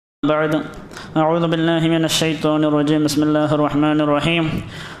بعد أعوذ بالله من الشيطان الرجيم بسم الله الرحمن الرحيم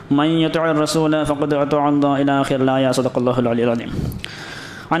من يطع الرسول فقد أطاع الله إلى آخر الآية صدق الله العلي العظيم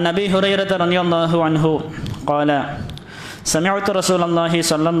عن أبي هريرة رضي الله عنه قال سمعت رسول الله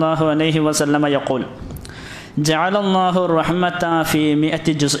صلى الله عليه وسلم يقول جعل الله الرحمة في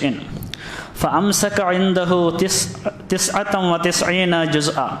 100 جزء فأمسك عنده 99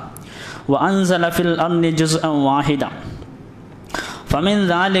 جزءا وأنزل في الأرض جزءا واحدا فمن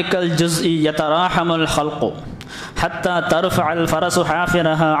ذلك الجزء يتراحم الخلق حتى ترفع الفرس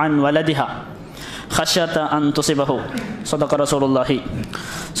حافرها عن ولدها خشية أن تصيبه صدق رسول الله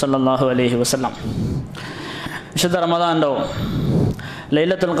صلى الله عليه وسلم വിശുദ്ധ റമദാനിലോ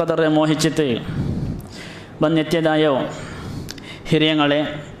ലൈലത്തുൽ ഖദറിനെ മോഹിച്ചിട്ട് വന്നെത്തിയതായോ ഹിരിയങ്ങളെ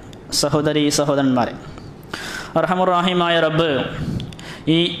സഹോദരി സഹോദരന്മാരെ, അർഹമുർ-റഹീമായ റബ്ബ്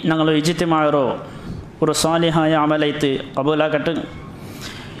ഈ ഞങ്ങൾ ഇജ്തിമാഅറോ ഒരു സാലിഹായ അമലൈത്ത് കബൂലാക്കട്ടെ.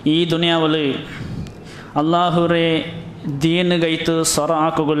 ഈ ദുനിയാവിൽ അള്ളാഹുരെ ദീന് ಗೈತು ಸ್ವರ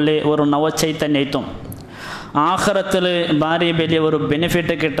ಹಾಕುಗೊಳ್ಳೆ ഒരു നവചൈതന്യത്തും ആഖിറത്തിൽ ഭാരി വലിയ ഒരു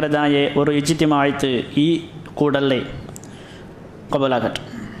ബെനിഫിറ്റ് കിട്ടതായ ഒരു ഇജ്തിമാഅത്ത് ഈ കൂടല്ലേ കബൂലാക്കട്ടെ.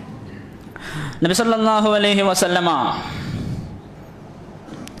 നബി സല്ലല്ലാഹു അലൈഹി വസല്ലമ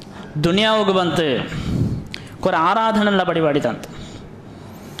ദുനിയാവുಗೆ ಬಂತು കുറേ ആരാധനയുള്ള പരിപാടി ತಂತು.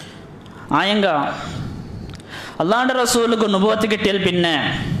 ആയങ്ക അള്ളാഹുവിൻ്റെ റസൂലുക്ക് നുബുവത്ത് കിട്ടിയാൽ പിന്നെ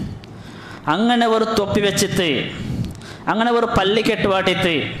അങ്ങനെ ഒരു തൊപ്പി വെച്ചിട്ട് അങ്ങനെ ഒരു പള്ളി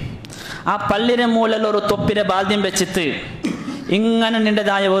കെട്ടുപാട്ടിട്ട് ആ പള്ളിയുടെ മൂലയിൽ ഒരു തൊപ്പിയുടെ ബാധ്യം വെച്ചിട്ട് ഇങ്ങനെ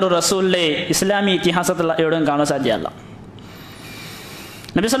നിൻ്റെതായ ഒരു റസൂലിലെ ഇസ്ലാമി ഇതിഹാസത്തിൽ എവിടെയും കാണാൻ സാധ്യമല്ല.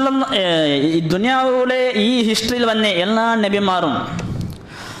 നബി ഈ ദുനിയാവിലെ ഈ ഹിസ്റ്ററിയിൽ വന്ന എല്ലാ നബിമാരും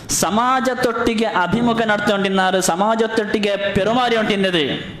സമാജത്തൊട്ടിಗೆ ಅಭಿಮುಖ നടത്തിക്കൊണ്ടിരുന്നാറ്, സമാജത്തൊട്ടിಗೆ പെരുമാറിക്കൊണ്ടിരുന്നത്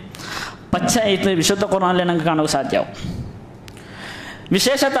പച്ചയായിട്ട് വിശുദ്ധ ഖുർആനിൽ നമുക്ക് കാണാൻ സാധ്യമാവും.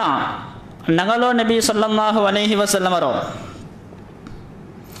 വിശേഷത ഞങ്ങളോ നബി സല്ലല്ലാഹു അലൈഹി വസല്ലമറോ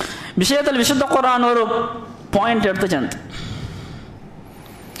വിഷയത്തിൽ വിശുദ്ധ ഖുർആൻ ഒരു പോയിന്റ് എടുത്ത് ചെന്ന്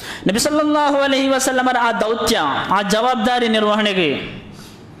നബി സല്ലല്ലാഹു അലൈഹി വസല്ലമರ ಆ ದೌತ್ಯ ಆ ಜವಾಬ್ದಾರಿ ನಿರ್ವಹಣೆಗೆ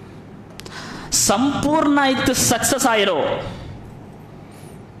ಸಂಪೂರ್ಣ ಆಯ್ತು ಸಕ್ಸಸ್ ಆಯಿರೋ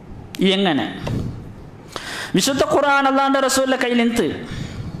എങ്ങനെ വിശുദ്ധ ഖുർആൻ അല്ലാഹുവിൻ്റെ റസൂലിന്റെ കയ്യിൽ നിന്ത്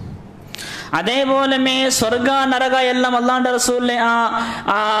അതേപോലെ സ്വർഗ നരക എല്ലാം അല്ലാഹുവിൻ്റെ റസൂലിന്റെ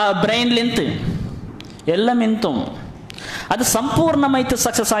ആ ബ്രെയിനിൽ നിന്ത് എല്ലാം നിന്തും അത് സമ്പൂർണ്ണമായിട്ട്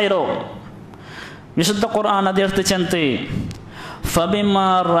സക്സസ് ആയിരോ വിശുദ്ധ ഖുർആൻ അതെടുത്ത് ചെന്ന് ഫബിമാ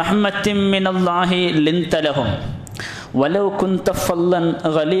റഹ്മത്തിൻ മിനല്ലാഹി ലിൻത ലഹും വലൗ കുൻത ഫല്ലൻ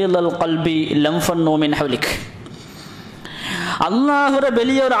ഗലീലൽ ഖൽബി ലംഫന്നു മിൻ ഹൗലിക്. അള്ളാഹുടെ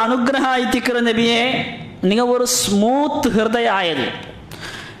വലിയൊരു അനുഗ്രഹമായിത്തിക്കുന്ന നബിയെ, നിങ്ങൾ ഒരു സ്മൂത്ത് ഹൃദയ ആയത്,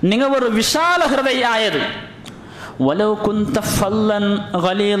 നിങ്ങൾ ഒരു വിശാല ഹൃദയ ആയത്. വലൗ കുന്ത ഫല്ലൻ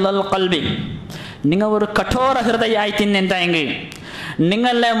ഗലീലൽ ഖൽബി, നിങ്ങൾ ഒരു കഠോര ഹൃദയ ആയി തിന്നുണ്ടായെങ്കിൽ,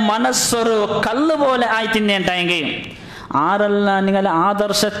 നിങ്ങളുടെ മനസ്സൊരു കല്ല് പോലെ ആയി തിന്നുണ്ടായെങ്കിൽ, ആരല്ല നിങ്ങളുടെ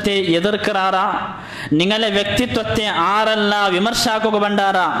ആദർശത്തെ എതിർക്കാറാ, നിങ്ങളുടെ വ്യക്തിത്വത്തെ ആരല്ല വിമർശാക്കുക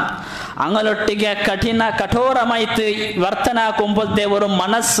ബണ്ടാറാ, അങ്ങനൊട്ടിಗೆ കഠോരമായിട്ട് വർത്തനാക്കുമ്പോഴത്തെ ഒരു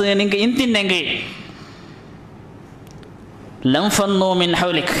മനസ്സ് നിങ്ങൾക്ക് ഇന്തിന്നെങ്കിൽ ലംഫന്നു മിൻ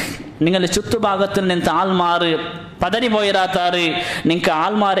ഹൗലിക്, നിങ്ങൾ ചുറ്റുഭാഗത്തിൽ നിന്ന് ആൾമാർ പതറിപ്പോയിരാത്താറ്, നിങ്ങൾക്ക്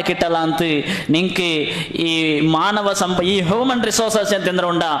ആൾമാരെ കിട്ടല ಅಂತ നിങ്ങൾക്ക് ഈ മാനവ ഈ ഹ്യൂമൻ റിസോഴ്സസ്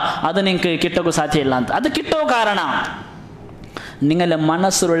എന്തെന്നുണ്ട അത് നിങ്ങൾക്ക് കിട്ടೋಕೆ സാധ്യ ಇಲ್ಲ ಅಂತ. ಅದು കിട്ടോ ಕಾರಣ നിങ്ങളുടെ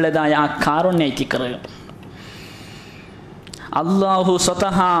മനസ്സിലുള്ളതായ ആ കാരുണ്യത്തിക്കറ് അള്ളാഹു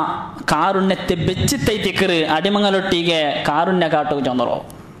സ്വതಃ കാരുണ്യത്തെ ಬೆಚ್ಚಿತ್ತೈತಿക്കറ് അടിമങ്ങളൊട്ടിಗೆ കാരുണ്ಯ കാട്ടുക ചൊന്നറോ.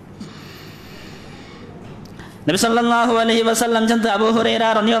 നബി സല്ലല്ലാഹു അലൈഹി വസല്ലം ചന്ത അബൂ ഹുറൈറ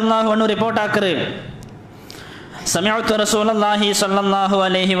റളിയല്ലാഹു അൻഹു റിപ്പോർട്ട് ആക്കറ് സമിഅതു റസൂലുള്ളാഹി സ്വല്ലല്ലാഹു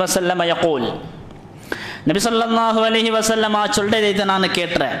അലൈഹി വസല്ലം യഖൂൽ, നബി സല്ലല്ലാഹു അലൈഹി വസല്ലം ആ ചൊല്ലदैತೆ ನಾನು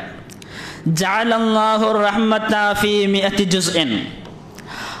കേട്ടರೆ ജഅലല്ലാഹു റഹ്മത ഫീ 100 ജുസ്ഇൻ,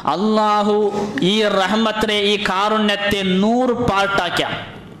 അല്ലാഹു ഈ റഹ്മത്തിനെ ഈ കാരുണ്യത്തെ 100 പാർട്ടാക്കിയ,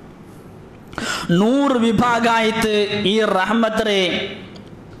 100 വിഭാഗമായിട്ട് ഈ റഹ്മത്തിനെ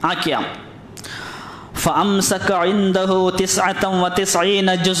ആക്കിയ. ഫഅംസക ഇൻദഹു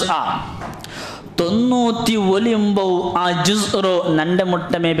 99 ജുസ്അ, 99 ആ ജുസ്റോ നന്റെ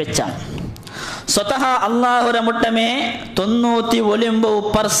മുട്ടമേ വെച്ച. സ്വതಃ അല്ലാഹുര മുട്ടമേ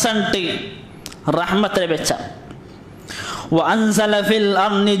 99% റഹ്മത്തിനെ വെച്ച. വഅൻസല ഫിൽ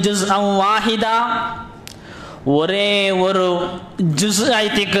അർളി ജുസ്അൻ വാഹിദ, ഒരേ ഒരു ജുസ്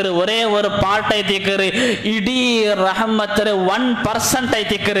ആയിത്തിക്കറ്, ഒരേ ഒരു പാർട്ട് ആയിത്തിക്കറ്, ഇടീ റഹ്മത്തിലെ 1%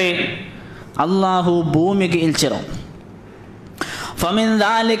 ആയിത്തിക്കറ് അല്ലാഹു ഭൂമിಗೆ ഇൽച്ചിರೋ. ഫമിൻ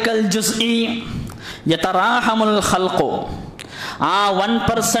ദാലികൽ ജുസ്ഇ യതറാഹമുൽ ഖൽഖു, ആ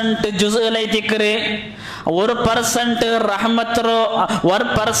 1% ജുസുലൈതിക്കറ് 1% റഹ്മത്തോ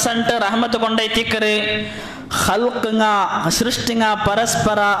 1% റഹ്മത്ത് കൊണ്ടൈതിക്കറ് ഖൽഖുങ്ങ സൃഷ്ടിങ്ങ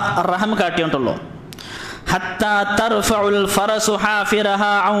പരസ്പര റഹം കാട്ടിയുണ്ടല്ലോ. ഹത്താ തർഫഉൽ ഫറസു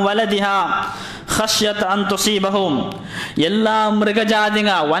ഹാഫിറഹാ അൻ വലദിഹാ ഖശ്യത അൻ തുസീബഹും. എല്ലാ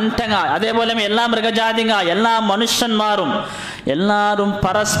മൃഗജാതിങ്ങ വൻതങ്ങ അതേപോലെ എല്ലാ മൃഗജാതിങ്ങ എല്ലാ മനുഷ്യന്മാരും എല്ലാവരും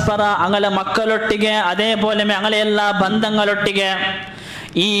പരസ്പര അങ്ങനെ മക്കളൊട്ടിಗೆ അതേപോലെ അങ്ങനെ എല്ലാ ബന്ധങ്ങളൊട്ടിಗೆ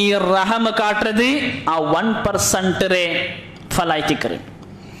ഈ റഹം കാട്ടുന്നത് ആ 1% ഫലായിത്തിക്കറ്.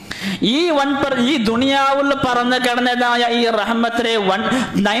 ഈ ദുനിയാവിൽ പറന്ന് കിടന്നതായ ഈ റഹ്മത്തിലെ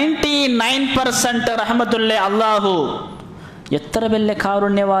 99% റഹ്മത്തുള്ള അള്ളാഹു എത്ര വലിയ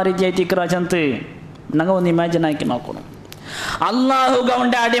കാരുണ്യവാരിജയത്തിക്കറാജന്ത് ഞങ്ങൾ ഒന്ന് ഇമാജിൻ ആക്കി നോക്കണം. അള്ളാഹു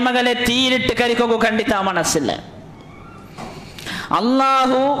ഗൗണ്ട അടിമകളെ തീരിട്ട് കരിക്കൊക്കെ കണ്ടിത്താ മനസ്സില്ല.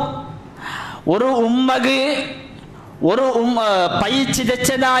 അള്ളാഹു ഒരു ഉമ്മക്ക് ഒരു പൈച്ച്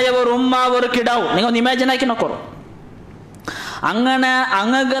തെച്ചതായ ഒരു ഉമ്മ ഒരു കിടാവും നിങ്ങൾ ഒന്ന് ഇമാജിൻ ആക്കി നോക്കണം. അങ്ങനെ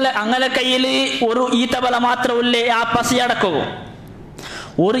അങ്ങനെ കയ്യിൽ ഒരു ഈത്തബല മാത്രമല്ലേ ആ പസി അടക്കൂ.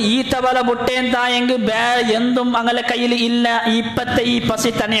 ഒരു ഈത്തബല പൊട്ടേന്തായെങ്കിൽ എന്തും അങ്ങനെ കയ്യിൽ ഇല്ല. ഇപ്പത്തെ ഈ പസി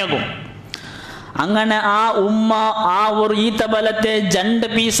തന്നെയാകും. അങ്ങനെ ആ ഉമ്മ ആ ഒരു ഈത്തബലത്തെ 2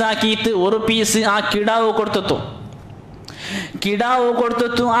 പീസാക്കിയിട്ട് ഒരു പീസ് ആ കിടാവ്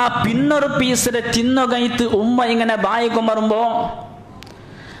കൊടുത്തു. ആ പിന്നൊരു പീസിനെ തിന്നുകഴിത്ത് ഉമ്മ ഇങ്ങനെ ബായി കൊമറുമ്പോ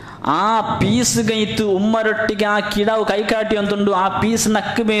ആ പീസ് കൈത്ത് ഉമ്മരൊട്ടിಗೆ ആ കിടാവ് കൈകാട്ടി ಅಂದುಂಡು ആ പീസ്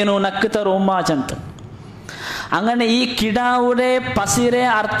നക്ക് ಬೇನು നക്ക് തರು ഉമ്മ ചന്ത. അങ്ങനെ ഈ കിടാവുടെ പസിരെ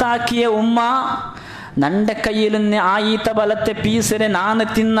അർത്ഥാക്കിയ ഉമ്മ നന്റെ കയ്യിൽ നിന്ന് ആ ഈത്ത ബലത്തെ പീസിനെ ನಾನು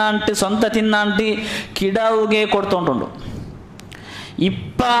ತಿನ್ನಾಂಟು ಸ್ವಂತ ತಿನ್ನಾಂಟು കിടാവുಗೆ കൊടുത്തോണ്ടുണ്ട്.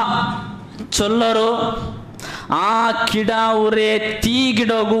 ഇപ്പ ചൊല്ലರು ആ കിടാവുരെ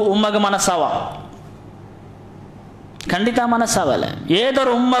തീಗಿಡೋಗು ഉമ്മಗೆ മനസ്സാವ ಖಂಡಿತ ಮನಸ್ಸಾವಲ್ಲ.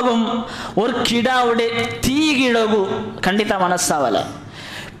 ഏതൊരു ഉമ്മകും ഒരു കിടാവുടെ തീകിടകു ಖಂಡಿತ മനസ്സാവല്ല.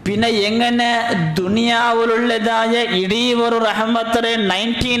 പിന്നെ എങ്ങനെ ദുനിയാവിലുള്ളതായ ഇടീ ഒരു റഹ്മത്തറെ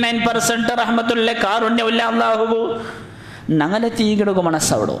 99% റഹ്മത്തുള്ള കാരുണ്യമില്ല അല്ലാഹു ഞങ്ങളെ തീകിടകു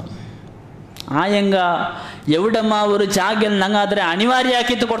മനസ്സാവിടും. ആയെങ്ക എവിടമ്മ ഒരു ജാഗ്യം ഞങ്ങൾ അതിനെ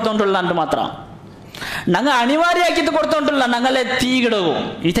അനിവാര്യാക്കിയിട്ട് കൊടുത്തോണ്ടുള്ള മാത്രം ഞങ്ങൾ അനിവാര്യാക്കിയിട്ട് കൊടുത്തോണ്ടുള്ള ഞങ്ങളെ തീകിടകു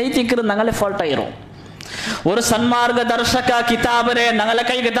ഇതൈത്തിക്കറ് ഞങ്ങളെ ഫോൾട്ടായിരും. ഒരു സന്മാർഗദർശക കിതാബരെ ഞങ്ങളെ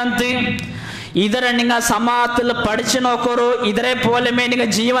കൈಗೆ ತಂತು ಇದರ നിങ്ങൾ സമാത്തിൽ പഠിച്ചു നോക്കൂ. ഇതരെ പോലെ നിങ്ങൾ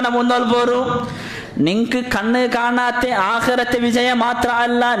ജീവനം മുന്നോൽപോരു. നിങ്ങൾക്ക് കണ്ണ് കാണാത്ത ആഖിറത്തെ വിജയം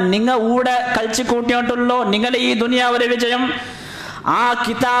മാത്രമല്ല നിങ്ങൾ ഊടെ കളിച്ചു കൂട്ടിയിട്ടുള്ളൂ നിങ്ങളെ ഈ ദുനിയാവിലെ വിജയം. ആ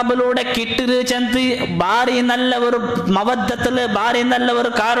കിതാബിലൂടെ കിട്ടിര് ചെന്ന് ഭാരി നല്ല ഒരു മവദ്ദത്തില് ഭാരി നല്ല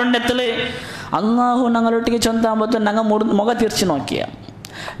ഒരു കാരുണ്യത്തില് അള്ളാഹു ഞങ്ങളൊട്ടിಗೆ ചൊന്താകുമ്പോൾ ഞങ്ങൾ മുഖ തിരിച്ചു നോക്കിയ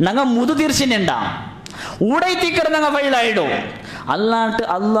ഞങ്ങൾ മുതു തിരിച്ചിട്ടുണ്ടാ ഊടൈത്തിക്കറ് ഞങ്ങൾ ഫൈലായിടോ. അല്ലാണ്ട്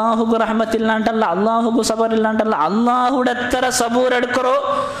അള്ളാഹുക്ക് റഹ്മത്തില്ലാണ്ടല്ല അള്ളാഹുക്ക് സബറില്ലാണ്ടല്ല അള്ളാഹുടെ എത്ര സബൂർ എടുക്കറോ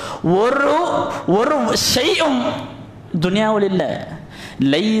ഒരു ഷൈഉം ദുനിയാവിലില്ല.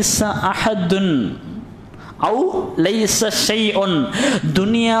 ലൈസ അഹദുൻ ഔ ലൈസ ഷൈഉൻ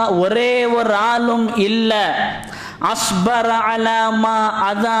ദുനിയ ഒരേ ഒരാളും ഇല്ല അസ്ബറ അലാ മാ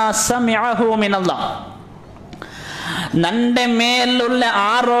അദാ സമഅഹു മിനല്ലാഹ് നന്റെ മേലുള്ള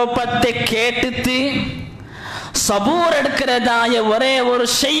ആരോപത്തെ കേട്ടിട്ട് സബൂർ എടുക്കുന്നതായ ഒരേ ഒരു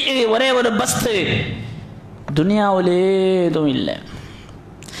ഷൈഇ ഒരേ ഒരു വസ്തു ദുനിയാവിലേതും ഇല്ല.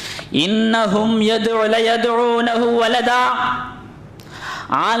 ഇന്നഹും യദ്ഉനഹു വലദാ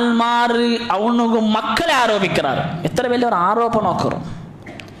ആൽമാർ അവനുക്ക് മക്കളെ ആരോപിക്കാറ്. എത്ര വലിയൊരു ആരോപണം നോക്കറു.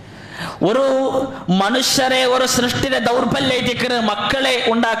 ഒരു മനുഷ്യരെ ഒരു സൃഷ്ടിയുടെ ദൗർബല്യത്തിക്ക് മക്കളെ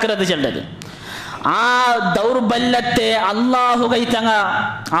ഉണ്ടാക്കുന്നത് ചെല്ലത്. ആ ദൗർബല്യത്തെ അള്ളാഹു കൈത്തങ്ങ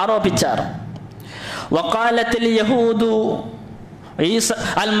ആരോപിച്ചാറ്. വഖാലത്തിൽ യഹൂദു ഈസ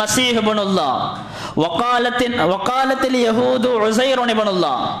അൽ മസീഹ് ഇബ്നുല്ലാഹ് വഖാലത്തിൽ യഹൂദു ഉസൈർ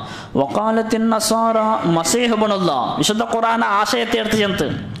ഇബ്നുല്ലാഹ് വഖാലത്തിൻ നസാറ മസീഹ് ഇബ്നുല്ലാഹ്. വിശുദ്ധ ഖുർആൻ ആശയത്തെ എടുത്ത് ചെന്ത്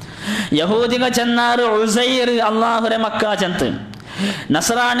യഹൂദിക ചെന്നാറ് ഉസൈർ അള്ളാഹുരെ മക്ക ചെന്ത്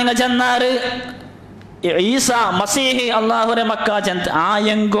നസ്രാനിക ചെന്നാറ് ഈസ മസീഹ് അള്ളാഹുരെ മക്ക ചെന്ത്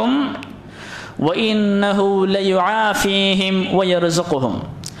ആയെങ്കും വഇന്നഹു ലയുആഫീഹിം വയർസുഖുഹും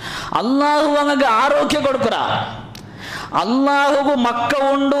അള്ളാഹു അങ്ങക്ക് ആരോഗ്യം കൊടുക്കുറ. അള്ളാഹുക്ക് മക്ക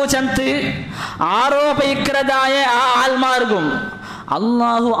ഉണ്ടു ചെന്ത് ആരോപിക്കുന്നതായ ആ ആൽമാർക്കും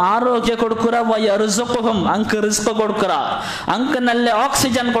അള്ളാഹു ആരോഗ്യം കൊടുക്കുറ. വയർസുഖുഹും അങ്ക് റിസ്ക് കൊടുക്കുറ. അങ്ക് നല്ല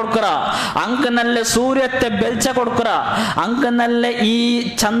ഓക്സിജൻ കൊടുക്കുറ. അങ്ക് നല്ല സൂര്യത്തെ വെളിച്ച കൊടുക്കുറ. അങ്ക് നല്ല ഈ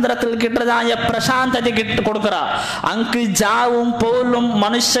ചന്ദ്രത്തിൽ കിട്ടതായ പ്രശാന്തത കൊടുക്കുറ. അങ്ക് ജാവും പോലും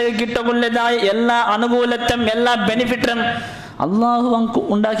മനുഷ്യ കിട്ടുന്നതായ എല്ലാ അനുകൂലത്തും എല്ലാ ബെനിഫിറ്റും അള്ളാഹു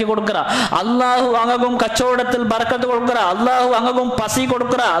ഉണ്ടാക്കി കൊടുക്കറ, അള്ളാഹു അങ്ങകും കച്ചവടത്തിൽ ബർക്കത്ത് കൊടുക്കറ, അള്ളാഹു അങ്ങകും പസി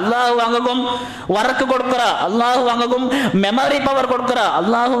കൊടുക്കറ, അള്ളാഹു അങ്ങകും വർക്ക് കൊടുക്കറ, അള്ളാഹു അങ്ങകും മെമ്മറി പവർ കൊടുക്കറ,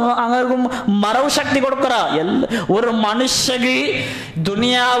 അള്ളാഹു അങ്ങകും മറവ് ശക്തി കൊടുക്കറ. ഒരു മനുഷ്യക്ക്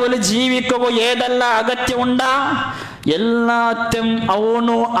ദുനിയാവിൽ ജീവിക്കുക ഏതെല്ലാം അഗത്യമുണ്ടാ എല്ലാത്തും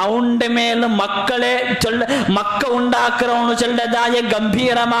അവനു അവന്റെ മേൽ മക്കളെ മക്ക ഉണ്ടാക്കുന്നവನು ചെല്ലതായ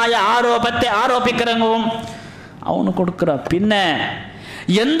ഗംഭീരമായ ആരോപത്തെ ആരോപിக்கிறങ്ങും അവന് കൊടുക്കുക. പിന്നെ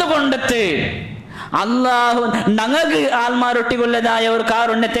എന്തുകൊണ്ടത്ത് അള്ളാഹു ഞങ്ങൾക്ക് ആത്മാരൊട്ടികൊള്ളതായ ഒരു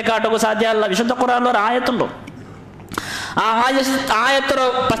കാരുണ്യത്തെ കാട്ടുക സാധ്യമല്ല. വിശുദ്ധ ഖുർആനിൽ ഒരു ആയത്തുണ്ടോ, ആ ആയത്തൊരു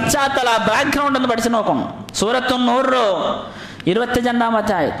പശ്ചാത്തല ബാക്ക്ഗ്രൗണ്ട് എന്ന് പഠിച്ചു നോക്കണം. സൂറത്തു നൂർ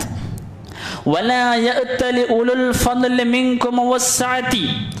 22-ാമത്തെ ആയത്ത്. ولا يأتل أولو الفضل منكم والسعة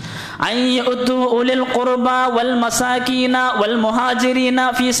أن يؤتوا أولي القربى والمساكين والمهاجرين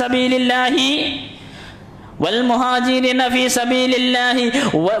في سبيل الله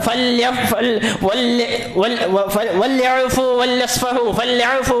فليعفوا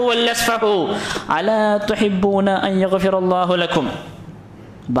وليصفحوا ألا تحبون أن يغفر الله لكم.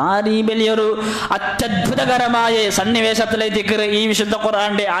 ഭാരി വലിയൊരു അത്യത്ഭുതകരമായ സന്നിവേശത്തിലേക്ക് ഈ വിശുദ്ധ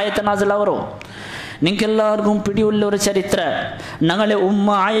ഖുർആന്റെ ആയത്ത് നാസിലാവറോ. നിങ്ങൾക്കെല്ലാവർക്കും പിടിയുള്ള ഒരു ചരിത്ര, ഞങ്ങളെ ഉമ്മ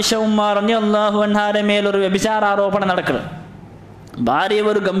ആയിഷ ഉമ്മ റളിയല്ലാഹു അൻഹായുടെ മേലൊരു വ്യഭിചാര ആരോപണം നടക്കുന്നത്. ഭാര്യ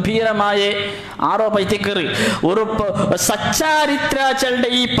ഒരു ഗംഭീരമായ ആരോപണത്തിക്കറി ഒരു സച്ചാരിത്ര ചെല്ലുടെ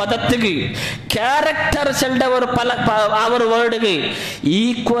ഈ പദത്തിക്ക് ക്യാരക്ടർ ചെല്ലുടെ ഒരു പല അവർ വേർഡുക്ക്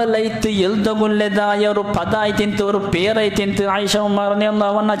ഈക്വൽ ആയിട്ട് എഴുതുകൊള്ളതായ ഒരു പദായിട്ടിന്ത് ഒരു പേരായിട്ടിന്ത് ആയിഷ ഉമ്മ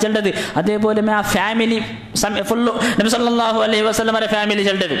റളിയല്ലാഹു അൻഹ ചെല്ലത്. അതേപോലെ ആ ഫാമിലി ഫുള്ള് നബി സല്ലല്ലാഹു അലൈഹി വസല്ലമയുടെ ഫാമിലി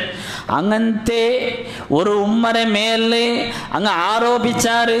ചെല്ലത്. അങ്ങനത്തെ ഒരു ഉമ്മരെ മേല് അങ്ങ്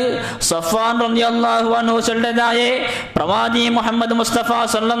ആരോപിച്ചാറ് സഫ്വാൻ റളിയല്ലാഹു അൻഹു ചെല്ലതായ പ്രവാചി മുഹമ്മദ് മുസ്തഫ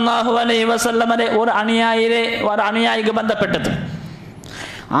സല്ലല്ലാഹു അലൈഹി വസല്ലമയുടെ ഒരു അനുയായിക്ക് ബന്ധപ്പെട്ടത്.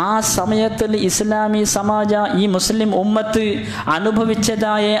 ആ സമയത്തിൽ ഇസ്ലാമി സമാജ ഈ മുസ്ലിം ഉമ്മത്ത്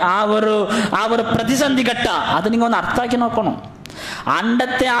അനുഭവിച്ചതായ ആ ഒരു പ്രതിസന്ധി ഘട്ട അത് നിങ്ങൾ ഒന്ന് അർത്ഥാക്കി നോക്കണം.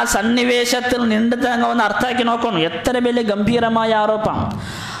 അണ്ടത്തെ ആ സന്നിവേശത്തിൽ നിന്നിട്ട് അങ്ങ് ഒന്ന് അർത്ഥാക്കി നോക്കണം. എത്ര വലിയ ഗംഭീരമായ ആരോപണം.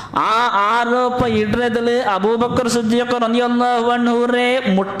 ആ ആരോപ ഇടതില് അബൂബക്കർ സിദ്ദീഖ് റളിയല്ലാഹു അൻഹുരെ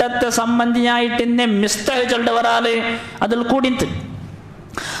മുട്ടത്തെ സംബന്ധിയായിട്ട് മിസ്തഹ് ചൊല്ലവരാല് അതിൽ കൂടിന്ത്.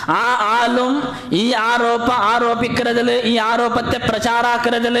 ആ ആളും ഈ ആരോപിക്കുന്നതില് ഈ ആരോപത്തെ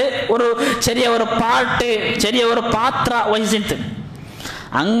പ്രചാരാക്കുന്നതില് ഒരു ചെറിയ ഒരു പാത്ര വഹിച്ചിട്ട്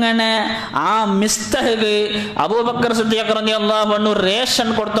അങ്ങനെ ആ മിസ്തഹ് അബൂബക്കർ സിദ്ദീഖ് റളിയല്ലാഹു അൻഹു റേഷൻ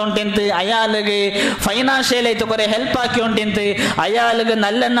കൊടുത്തോണ്ടിന്ത് അയാൾക്ക് ഫൈനാൻഷ്യലായിട്ട് കുറെ ഹെൽപ്പ് ആക്കിയോണ്ടിന്ത് അയാൾക്ക്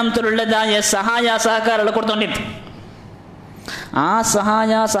നല്ല നമ്പത്തിലുള്ളതായ സഹായ സഹകാരങ്ങൾ കൊടുത്തോണ്ടിന്ത്. ആ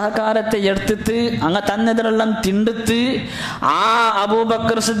സഹായ സഹകാരത്തെ എടുത്തിട്ട് അങ്ങ് തന്നതിനെല്ലാം തിണ്ടിട്ട് ആ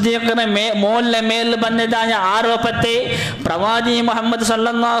അബൂബക്കർ സിദ്ദീഖിനെ മോളിലെ മേൽ വന്നതായ ആരോപത്തെ പ്രവാചി മുഹമ്മദ്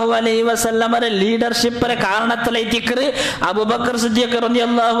സല്ലല്ലാഹു അലൈഹി വസല്ലമയുടെ ലീഡർഷിപ്പിന്റെ കാരണത്തിലേക്ക് അബൂബക്കർ സിദ്ദീഖ്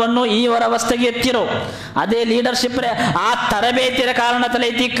റളിയല്ലാഹു അൻഹു ഈ ഒരു അവസ്ഥയ്ക്ക് എത്തിയോ. അതേ ലീഡർഷിപ്പിന്റെ ആ തരബേറ്റിയുടെ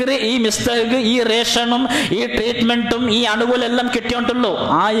കാരണത്തിലേക്ക് ഈ മിസ്റ്റേക്ക് ഈ റേഷനും ഈ ട്രീറ്റ്മെന്റും ഈ അനുകൂലെല്ലാം കിട്ടിയോണ്ടുള്ളൂ.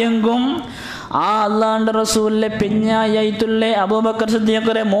 ആയെങ്കും ആ അള്ളാഹുവിന്റെ റസൂലിലെ പെഞ്ഞായിട്ടുള്ള അബൂബക്കർ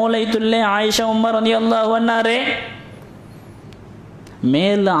സിദ്ദീഖിന്റെ മോളായിട്ടുള്ള ആയിഷ ഉമ്മ റളിയല്ലാഹു അൻഹാരെ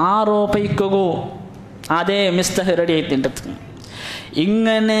മേൽ ആരോപിക്കുകയോ അതേ മിസ്തഹ് റെഡി ആയിട്ടുണ്ട്.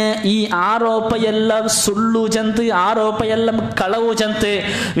 ഇങ്ങനെ ഈ ആരോപയെല്ലാം സുള്ളു ചന്ത് ആരോപയെല്ലാം കളവു ചന്ത്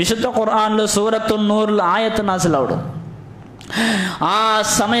വിശുദ്ധ ഖുർആനിൽ സൂറത്തു നൂറിൽ ആയത്ത് നാസിലാവുടും. ആ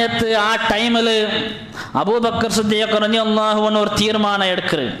സമയത്ത് ആ ടൈമില് അബൂബക്കർ സിദ്ദീഖ് റളിയല്ലാഹു അൻഹു ഒരു തീരുമാനം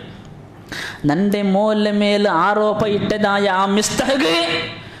എടുക്കുക. നന്റെ മോലെ മേൽ ആരോപ ഇട്ടതായ ആ മിസ്തഹ്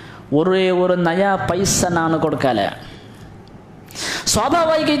ഒരേ ഒരു നയാ പൈസ നാണ് കൊടുക്കാല.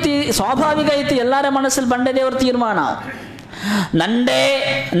 സ്വാഭാവികമായിട്ട് എല്ലാവരുടെ മനസ്സിൽ പണ്ടേ ഒരു തീരുമാനം.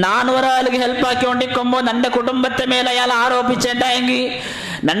 ನಾನು ഒരാൾക്ക് ഹെൽപ്പ് ആക്കിക്കൊണ്ടിരിക്കുമ്പോൾ നന്റെ കുടുംബത്തെ മേൽ അയാൾ ആരോപിച്ചേട്ടായെങ്കിൽ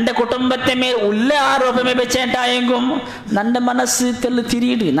നന്റെ കുടുംബത്തെ മേൽ ഉള്ള ആരോപമേ വെച്ചേട്ടായെങ്കും നന്റെ മനസ്സ്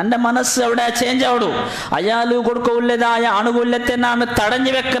തിരിയിട് നന്റെ മനസ്സ് അവിടെ ചേഞ്ച് ആവിടും. അയാൾ കൊടുക്കുള്ളതായ ആനുകൂല്യത്തെ നാം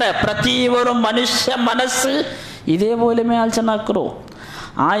തടഞ്ഞു വെക്കറ പ്രതി ഒരു മനുഷ്യ മനസ്സ് ഇതേപോലെ ആലോചനാക്കറോ.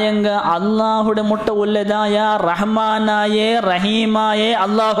 ആയങ്ക അള്ളാഹുടെ മുട്ട ഉള്ളതായ റഹ്മാനായേ റഹീമായേ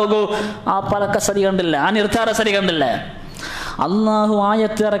അള്ളാഹുഗു ആ പലക്ക സരി കണ്ടില്ല, ആ നിർത്താര സരി കണ്ടില്ല. അല്ലാഹു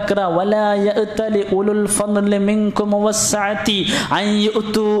ആയത്ത് ഇറക്കറ വലാ യഅ്തലി ഉലുൽ ഫദ്ലി മിൻകും വസ്സഅതി അൻ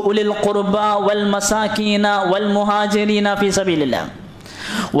യുഅ്തു ഉലിൽ ഖുർബാ വൽ മസാകീന വൽ മുഹാജിരീന ഫീ സബീലില്ലാഹ്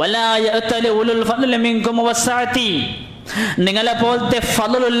വലാ യഅ്തലി ഉലുൽ ഫദ്ലി മിൻകും വസ്സഅതി. നിങ്ങളെ പോലത്തെ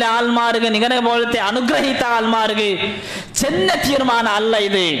ഫളുള്ള ആൾമാർക്ക് നിങ്ങളെ പോലത്തെ അനുഗ്രഹിത ആൾമാർക്ക് ചെന്ന തീരുമാനം അല്ല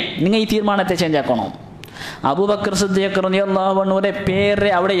ഇത്. നിങ്ങൾ ഈ തീരുമാനത്തെ ചേഞ്ച് ആക്കണം. അബൂബക്കർ സിദ്ദീഖ് റളിയല്ലാഹു അൻഹുവിന്റെ പേര്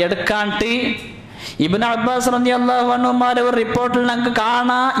അവിടെ എടുക്കാണ്ട് ഇബ്നു അബ്ബാസ് റളിയല്ലാഹു അൻഹുമാരെ ഒരു റിപ്പോർട്ടിൽ നമുക്ക്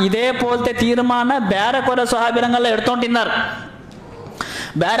കാണാം ഇതേപോലത്തെ തീരുമാനം വേറെ കുറെ സ്വഹാബികൾ എടുത്തോണ്ടിരുന്നാർ.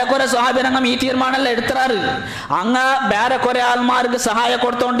 ಬೇರೆ ಕೊರೆ ಸ್ವಹಾಬಿರಂಗಂ ಈ ತೀರ್ಮಾನ ಎಡ್ತಾರು. ಹಂಗ ಬೇರೆ ಕೊರೆ ಆಲ್ಮಾರ್ಗೆ ಸಹಾಯ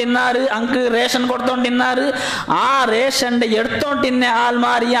ಕೊಡ್ತೊಂಡಿన్నారు, ಅಂಕ ರೇಷನ್ ಕೊಡ್ತೊಂಡಿన్నారు. ಆ ರೇಷನ್ ಎಡ್ತೊಂಡಿನ್ನೆ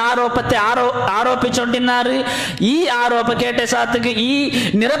ಆಲ್ಮಾರ್ ಈ ಆರೋಪത്തെ ആരോപിച്ചോണ്ടിരുന്നാറ്. ഈ ആരോപ കേട്ട സാത്തുക്ക് ഈ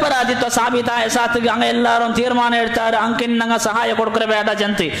നിരപരാധിത്വ സാബിതായ സാത്തുക്ക് അങ്ങ് എല്ലാവരും തീരുമാനം എടുത്താറ് അങ്കിന്നങ്ങ സഹായ കൊടുക്കറ വേണ്ട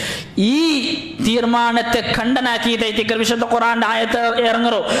ജനത്ത്. ഈ തീരുമാനത്തെ ഖണ്ഡനാക്കിയിട്ട് വിശുദ്ധ ഖുർആന്റെ ആയത്ത്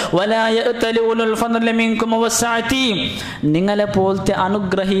ഇറങ്ങറോ വലാ യഅ്തലി ഉലുൽ ഫദ്ലി മിൻകും വസ്സഅതി. നിങ്ങളെ പോലത്തെ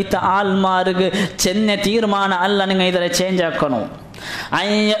അനുഗ്രഹീത ആൽമാർക്ക് ചെന്ന തീരുമാനം അല്ല, നിങ്ങൾ ഇതിനെ ചേഞ്ച് ആക്കണം.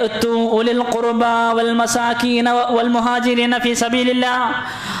 അയ്യഅ്തു ഉലിൽ ഖുർബ വൽ മസാകീന വൽ മുഹാജിരീന ഫീ സബീലില്ലാഹ്.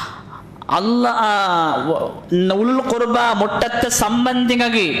 ഉൽ ഖുർബ മുട്ടത്തെ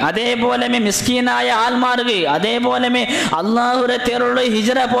സംബന്ധികൾക്ക്, അതേപോലെ മിസ്കീനായ ആൽമാർക്ക്, അതേപോലെ അള്ളാഹുരെ തേരുള്ള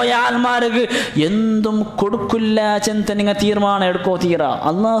ഹിജറ പോയ ആൽമാർക്ക് എന്തും കൊടുക്കില്ല ചെന്ന് നിങ്ങൾ തീരുമാനം എടുക്കോ തീര.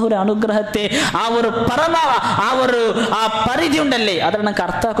 അള്ളാഹുരെ അനുഗ്രഹത്തെ ആ ഒരു പരമ ആ പരിധി ഉണ്ടല്ലേ, അത് നമുക്ക്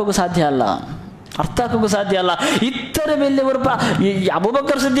അർത്ഥാക്കുക സാധ്യമല്ല, അർത്ഥാക്കുക സാധ്യമല്ല. ഇത്ര വലിയ ഒരു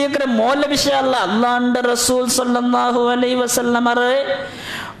അബൂബക്കർ സിദ്ദീഖിന്റെ മോല വിഷയമല്ല. അള്ളാഹുവിന്റെ റസൂൽ സല്ലല്ലാഹു അലൈഹി വസല്ലമറെ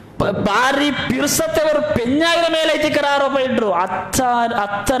ഭാര്യ പിർസത്തെ ഒരു പെഞ്ഞായിര മേലേക്ക് ആരോപയിട്ടു.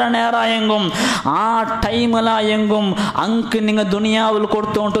 അത്ര നേരായെങ്കും ആ ടൈമിലായെങ്കും അങ്ക് നിങ്ങൾ ദുനിയാവിൽ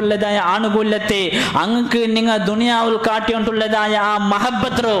കൊടുത്തോണ്ടുള്ളതായ ആനുകൂല്യത്തെ, അങ്ക് നിങ്ങൾ ദുനിയാവിൽ കാട്ടിയോണ്ടുള്ളതായ ആ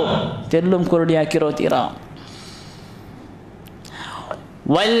മഹബത്രോ തെല്ലും കുരുടിയാക്കിരോ തീരാ.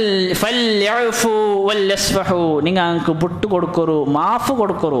 നിങ്ങൾ അങ്ക് ബുട്ട് കൊടുക്കറു, മാഫ്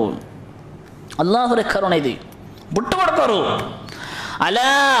കൊടുക്കറു. അള്ളാഹുരെ കരുണ ഇത് ബുട്ട് കൊടുക്കറു. അല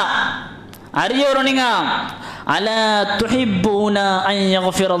അറിയോറു നിങ്ങ അല തുഹിബ്ബൂന അൻ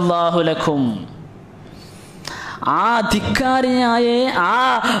യഗ്ഫിറല്ലാഹു ലക്കും. ആ ധിക്കാരിയായ ആ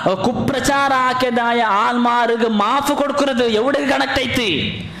കുപ്രചാരാക്കിയതായ ആൽമാർക്ക് മാഫ് കൊടുക്കുന്നത് എവിടെ കണക്ട് ആയിട്ട്?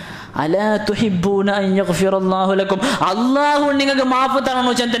 അല തുഹിബ്ബൂന അൻ യഗ്ഫിറല്ലാഹു ലക്കും. അല്ലാഹു നിങ്ങൾക്ക് മാഫ്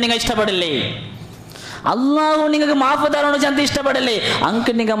തരണോ ചെന്ത നിങ്ങൾ ഇഷ്ടപ്പെടില്ലേ? അല്ലാഹു നിങ്ങൾക്ക് മാഫ് തരണോ ചെന്ത ഇഷ്ടപ്പെടില്ലേ?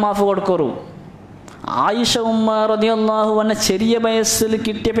 അങ്ക് നിങ്ങൾ മാഫ് കൊടുക്കറു. ആയിഷ ഉമ്മ റളിയല്ലാഹു അൻഹ ചെറിയ വയസ്സിൽ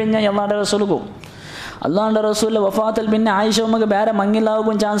കിട്ടിയ പെഞ്ഞ അള്ളാഹുവിന്റെ റസൂലുക്കും. അള്ളാഹുവിന്റെ റസൂലിന്റെ വഫാത്തിൽ പിന്നെ ആയിഷ ഉമ്മക്ക് വേറെ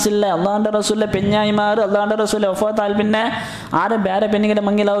മങ്ങിലാവും ചാൻസ് ഇല്ല. അള്ളാഹുവിന്റെ റസൂലിന്റെ പെഞ്ഞായിമാർ അള്ളാഹുവിന്റെ റസൂലിന്റെ വഫാത്താൽ പിന്നെ ആരും വേറെ പെണ്ണിന്റെ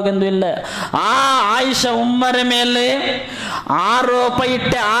മങ്ങിലാവും എന്തുമില്ല. ആ ആയിഷ ഉമ്മരെ മേലെ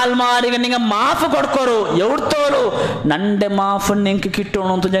ആരോപയിട്ട ആൽമാരിക നിങ്ങൾ മാഫ് കൊടുക്കറു. എവിടുത്തോളൂ നന്റെ മാഫ് നിങ്ങൾക്ക്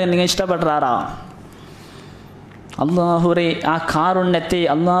കിട്ടണമെന്ന് നിങ്ങൾ ഇഷ്ടപ്പെടാറാ? അള്ളാഹുരെ ആ കാരുണ്യത്തെ,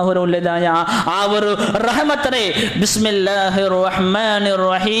 അള്ളാഹുരെ ഉള്ളതായ ആ ഒരു റഹ്മത്തിനെ ബിസ്മില്ലാഹിർ റഹ്മാനിർ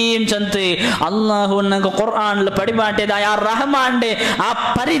റഹീം ചന്ത് അള്ളാഹു നിങ്ങൾക്ക് ഖുർആനിൽ പഠിപ്പാട്ടിയതായ ആ റഹ്മാന്റെ ആ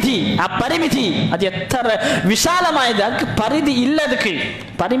പരിധി, ആ പരിമിതി അത് എത്ര വിശാലമായത്. അത് പരിധി ഇല്ല, അതൊക്കെ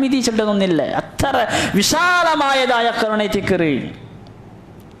പരിമിതി ചെല്ലതൊന്നില്ല. അത്ര വിശാലമായതായ കരുണയ്ക്ക്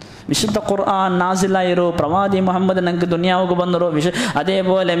വിശുദ്ധ ഖുർആൻ നാസിലായിരോ, പ്രവാദി മുഹമ്മദ് ഞങ്ങൾക്ക് ദുനിയാവുക്ക് വന്നോ,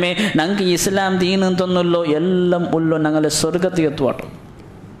 അതേപോലെ ഞങ്ങൾക്ക് ഇസ്ലാം ദീൻ തന്നല്ലോ, എല്ലാം ഉള്ളു ഞങ്ങളെ സ്വർഗത്തിൽ എത്തുവാട്ടോ.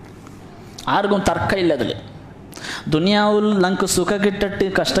 ആർക്കും തർക്കമില്ല അതിൽ. ദുനിയാവിൽ ഞങ്ങൾക്ക് സുഖ കിട്ടട്ട്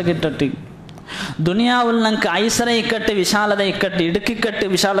കഷ്ട കിട്ടട്ട്, ദുനിയാവിൽ ഞങ്ങൾക്ക് ഐശ്വര ഇക്കട്ട് വിശാലത ഇക്കട്ട്, ഇടുക്കിക്കട്ട്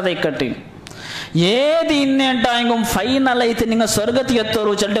വിശാലത ഇക്കട്ട്, ഏത് ഇന്നേട്ടായെങ്കും ഫൈനലായിട്ട് നിങ്ങൾ സ്വർഗത്തിൽ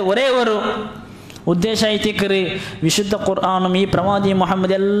എത്തോളൂ ചെല്ലെ ഒരേ ഒരു ഉദ്ദേശമായിത്തേക്കറ് വിശുദ്ധ ഖുർആനും ഈ പ്രവാദി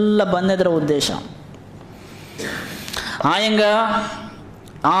മുഹമ്മദ് എല്ലാം ಬಂದದರ ಉದ್ದೇಶ. ആയെങ്ക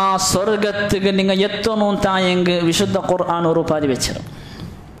ആ സ്വർഗത്തിക്ക് നിങ്ങൾ എത്തണു തായെങ്ക് വിശുദ്ധ ഖുർആൻ ഒരു ഉപാധി വെച്ചത്.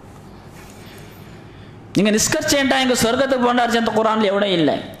 നിങ്ങൾ നിഷ്കർഷേണ്ടായെങ്കിൽ സ്വർഗത്തിൽ പോകേണ്ട ഖുർആനിൽ എവിടെ ഇല്ല.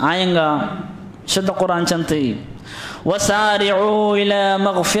 ആയെങ്ക വിശുദ്ധ ഖുർആൻ ചന്ത് വസാരിഉ ഇലാ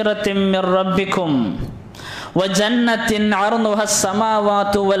മഗ്ഫിറത്തിൻ മിർ റബ്ബിക്കും وجنة عرضها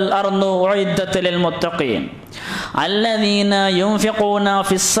السماوات والأرض أعدت للمتقين الذين ينفقون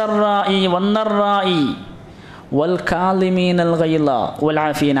في السراء والضراء والكاظمين الغيظ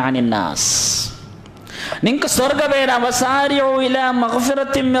والعافين عن الناس. നിങ്ങൾക്ക് സ്വർഗ്ഗവേര വസാരിഉ ഇലാ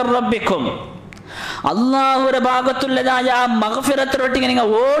മഗ്ഫിറത്തിൻ മിർ റബ്ബിക്കും. അല്ലാഹുവിന്റെ ഭാഗത്തുള്ളതായ ആ മഗ്ഫിറത്തിലോട്ട് നിങ്ങൾ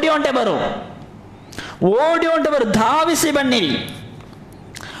ഓടിയോണ്ടേ വരും, ധാവിസി ബണ്ണി.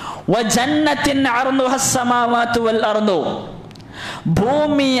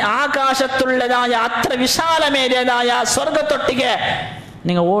 ഭൂമി ആകാശത്തുള്ളതായ അത്ര വിശാലമേറിയതായ സ്വർഗത്തൊട്ടിಗೆ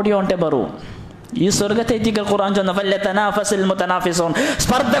നിങ്ങൾ ഓടിയോണ്ടേ ബറു. ഈ സ്വർഗത്തെ ഖുർആൻ ചൊന്ന ഫല്യതനാഫസിൽ മുതനാഫിസൂൻ.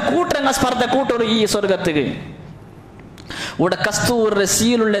 സ്പർദ്ധ കൂട്ടൊരു ഈ സ്വർഗത്തിക്ക്. ഇവിടെ കസ്തൂർ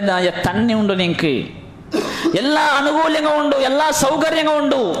സീലുള്ളതായ തന്നെ ഉണ്ട്. നിങ്ങൾക്ക് എല്ലാ അനുകൂല്യങ്ങളുണ്ട്, എല്ലാ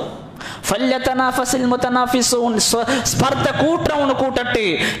സൗകര്യങ്ങളുണ്ട്. ഫല്യതനാഫസിൽ മുതനാഫിസൂൻ. സ്പർദ്ധ കൂട്ടട്ട്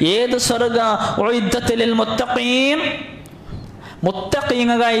ഏത് സ്വർഗ ഉഇദ്ദത്ത് ലിൽ മുത്തഖീൻ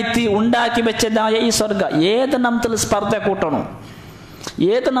മുത്തഖീങ്ങളായിട്ട് ഉണ്ടാക്കി വെച്ചതായ ഈ സ്വർഗ ഏത് നമ്മത്തിൽ സ്പർദ്ധ കൂട്ടണം,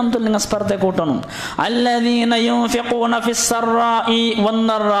 ഏത് നമ്മത്തിൽ നിങ്ങൾ സ്പർദ്ധ കൂട്ടണം. അല്ലദീന യുൻഫിഖൂന ഫിസ്സറാഇ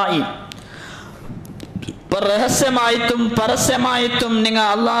വന്നറാഇ, രഹസ്യമായിട്ടും പരസ്യമായിട്ടും നിങ്ങൾ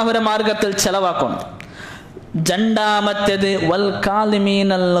അല്ലാഹുവിന്റെ മാർഗത്തിൽ ചെലവാക്കണം. രണ്ടാമത്തേത് വൽ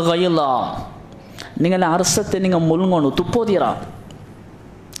കാലിമീനൽ ഗൈള, നിങ്ങളെ അർസത്തെ നിങ്ങൾ മുൽങ്ങണു തുപ്പോതീറ.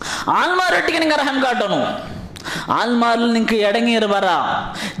 ആൾമാരൊട്ടിക്ക് നിങ്ങൾ റഹം കാട്ടണു. ആൽമാരിൽ നിങ്ങൾക്ക് ഇടങ്ങീറ് പറ.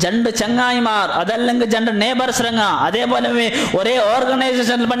 രണ്ട് ചങ്ങായിമാർ അതല്ലെങ്കിൽ രണ്ട് നേബേഴ്സ് രംഗ, അതേപോലെ ഒരേ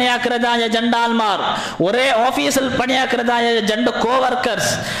ഓർഗനൈസേഷനിൽ പണിയാക്കുന്നതായ രണ്ട് ആൽമാർ, ഒരേ ഓഫീസിൽ പണിയാക്കുന്നതായ രണ്ട്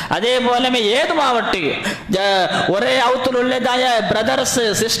കോവർക്കേഴ്സ്, അതേപോലെ ഏതുമാവട്ടെ ഒരേ ഔത്തിലുള്ളതായ ബ്രദർസ്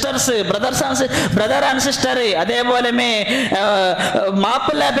സിസ്റ്റേഴ്സ്, ബ്രദർ ആൻഡ് സിസ്റ്റർ, അതേപോലെ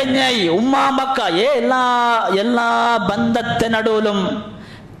മാപ്പിള പെഞ്ഞായി ഉമ്മ മക്ക, എല്ലാ ബന്ധത്തിനടുവിലും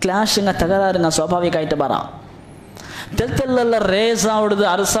ക്ലാഷിങ് തകരാറുങ്ങ സ്വാഭാവികമായിട്ട് പറ. തെല്ലെಲ್ಲ ರೇಸ್ ಆವಡ್ದು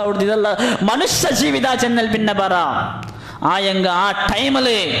ಅರಸ ಆವಡ್ದು ಇದೆಲ್ಲ ಮನುಷ್ಯ ಜೀವಿತ ಚೆನ್ನಲ್ ಭಿನ್ನ ಬರ ಆಯಂಗ ಆ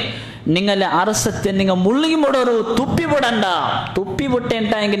ಟೈಮಲ್ಲಿ ನಿಂಗಲ್ಲಿ ಅರಸತ್ತೆ ನಿಂಗ ಮುಳ್ಳಿಗೆ ಬಿಡೋರು ತುಪ್ಪಿ ಬಿಡಂಡ, ತುಪ್ಪಿ ಬಿಟ್ಟೆ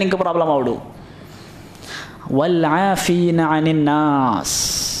ಅಂತ ಹೆಂಗೆ ನಿಂಗೆ ಪ್ರಾಬ್ಲಮ್ ಆವಡು. ವಲ್ ಆಫೀನ ಅನಿನ್ ನಾಸ್,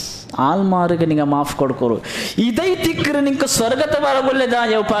 ಆಲ್ಮಾರಿಗೆ ನಿಂಗೆ ಮಾಫ್ ಕೊಡ್ಕೋರು. ಇದೈತಿಕ್ರೆ ನಿಂಗೆ ಸ್ವರ್ಗತೆ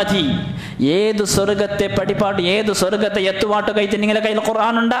ಬರಗೊಳ್ಳೆದಾಯ ಉಪಾಧಿ. ഏത് സ്വർഗത്തെ പടിപ്പാട്ട്, ഏത് സ്വർഗത്തെ എത്തുവാട്ടുകൈത്ത് നിങ്ങളുടെ കയ്യിൽ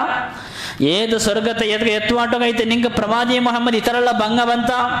ഖുർആൻ ഉണ്ടാ? ഏത് സ്വർഗത്തെ എത്തുവാട്ടുകൈത്ത് നിങ്ങൾക്ക് പ്രവാചി മുഹമ്മദ് ഇത്തരമുള്ള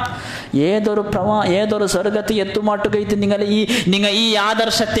ഭംഗവന്ത? ഏതൊരു സ്വർഗത്തെ എത്തുമാട്ടുകൈത്ത് നിങ്ങൾ ഈ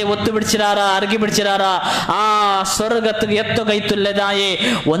ആദർശത്തെ ഒത്തുപിടിച്ചിരാറാ, അറുകി പിടിച്ചിരാറാ? ആ സ്വർഗത്ത് എത്തുകൈത്തുള്ളതായേ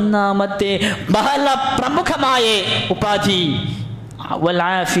ഒന്നാമത്തെ ബഹള പ്രമുഖമായ ഉപാധി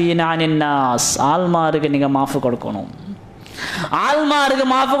ആൽമാർക്ക് നിങ്ങൾ മാഫ് കൊടുക്കണം. ആൽമാർക്ക്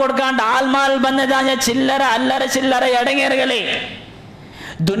മാഫ് കൊടുക്കാണ്ട് ആൽമാരിൽ ബന്ധതായ ചില്ലറ അല്ലറ ചില്ലറ ഇടങ്ങേറുകളെ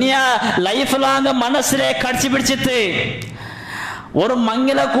ദുനിയാ ലൈഫ് ലോങ് മനസ്സിലെ കടിച്ചു പിടിച്ചിട്ട് ഒരു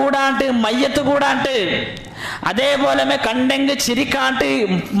മംഗല കൂടാണ്ട് മയ്യത്ത് കൂടാണ്ട്, അതേപോലെ കണ്ടെങ്കിൽ ചിരിക്കാണ്ട്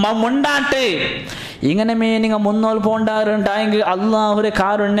മുണ്ടാണ്ട് ഇങ്ങനെ നിങ്ങൾ മുന്നോൽ പോണ്ടാറുണ്ടായെങ്കിൽ അല്ലാഹുവിന്റെ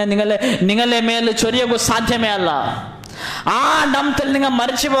കാരുണ്യം നിങ്ങളെ മേൽ ചൊരിയകു സാധ്യമേ അല്ല. ആ ഡംത്തിൽ നിങ്ങൾ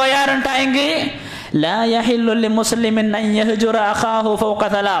മരിച്ചു പോയാറുണ്ടായെങ്കിൽ ലാ യഹില്ലു ലിമുസ്ലിമിൻ അൻ യഹ്ജുറ അഖാഹു ഫൗക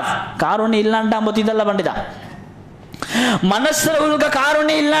തലാഫ്. കാരുണ്യം ഇല്ലാണ്ടാകുമ്പോൾ ഇതല്ല പണ്ടിത. മനസ്സിലുള്ള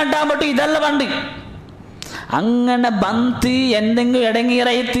കാരുണ്യം ഇല്ലാണ്ടാകുമ്പോൾ ഇതല്ല പണ്ട്. അങ്ങനെ ബന്ത് എന്തെങ്കിലും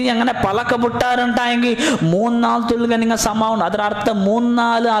ഇടങ്ങിറയിട്ട് അങ്ങനെ പലക്ക പൊട്ടാറുണ്ടായെങ്കിൽ 3-4 തുള്ളുക നിങ്ങൾ സമാവണം. അതിനർത്ഥം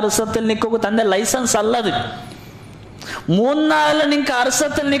 3-4 അർസത്തിൽ നിൽക്കുക തന്റെ ലൈസൻസ് അല്ലത്. 3-4 നിങ്ങൾക്ക്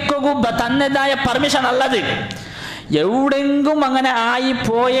അർസത്തിൽ നിൽക്കുക തന്നതായ പെർമിഷൻ അല്ലത്. എവിടെങ്കും അങ്ങനെ ആയി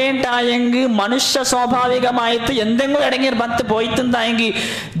പോയേണ്ടായെങ്കിൽ മനുഷ്യ സ്വാഭാവികമായിട്ട് എന്തെങ്കിലും ഇടങ്ങിയ ബത്ത് പോയിട്ടുണ്ടായെങ്കിൽ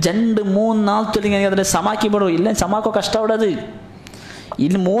 2-3-4 തുള്ളിങ്ങനെ അതിനെ സമാക്കി പെടും. ഇല്ല സമാക്കോ കഷ്ടപ്പെടത്.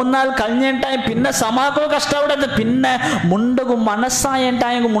 ഇനി 3-4 കഴിഞ്ഞിട്ടായി പിന്നെ സമാക്കോ കഷ്ടപ്പെടത്. പിന്നെ മുണ്ടകും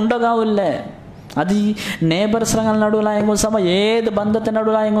മനസ്സായിട്ടായെങ്കിൽ മുണ്ടകാവില്ലേ. അത് ഈ നേബർസ്രങ്ങൾ നടുവിലായെങ്കിൽ സമ, ഏത് ബന്ധത്തിന്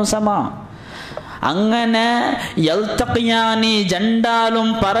നടുവിലായെങ്കിൽ സമ. അങ്ങനെ യൽതഖിയാനി ജണ്ടാലും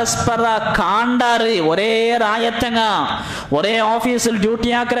പരസ്പര കാണ്ടാറ്, ഒരേ റായത്തങ്ങ, ഒരേ ഓഫീസിൽ ഡ്യൂട്ടി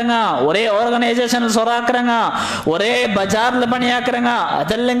ആക്കറങ്ങ, ഒരേ ഓർഗനൈസേഷനിൽ സൊറാക്കറങ്ങ, ഒരേ ബജാറിൽ പണിയാക്കറങ്ങ,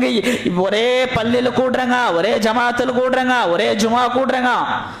 അതല്ലെങ്കിൽ ഒരേ പള്ളിയിൽ കൂടറങ്ങ, ഒരേ ജമാഅത്തിൽ കൂടറങ്ങ, ഒരേ ജുമാ കൂടറങ്ങ,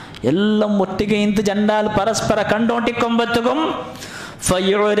 എല്ലാം ഒട്ടിಗೆ ಇಂತ ജണ്ടാൽ പരസ്പര കണ്ടോട്ടിക്കൊമ്പത്തും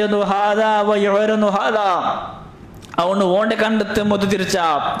ഫയുരിദു ഹാദാ വയുരിദു ഹാദാ. അവന് ഓന്റെ കണ്ടെത്ത് മുതു തിരിച്ച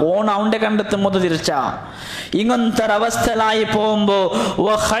പോണ അവന്റെ കണ്ടെത്ത് മുതു തിരിച്ച ഇങ്ങനത്തെ അവസ്ഥയിലായി പോകുമ്പോ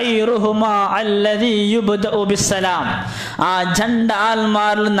ആ ജണ്ട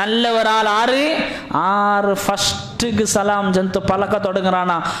ആൽമാരിൽ നല്ല ഒരാൾ ആറ് ഫസ്റ്റ് സലാം ജന്തു പലക്ക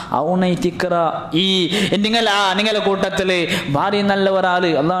തുടങ്ങാണ് അവനെ തിക്കറ. ഈ നിങ്ങളെ കൂട്ടത്തില് ഭാര്യ നല്ല ഒരാള്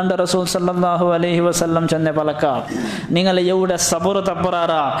അല്ലാണ്ട് റസൂൽ സല്ലല്ലാഹു അലൈഹി വസല്ലം ചെന്ന പലക്ക നിങ്ങൾ എവിടെ സബുർ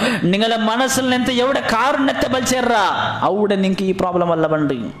തപ്പറാറാ, നിങ്ങളെ മനസ്സിൽ നിന്ന് എവിടെ കാരുണ്യത്തെ ബൽച്ചേറാ, അവിടെ നിങ്ങൾക്ക് ഈ പ്രോബ്ലം അല്ല.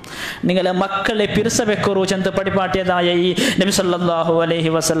 പണ്ട് നിങ്ങളെ മക്കളെ പിരിസബെക്കറു ചെന്ന് പടിപാട്ടിയതായ ഈ നബി സല്ലല്ലാഹു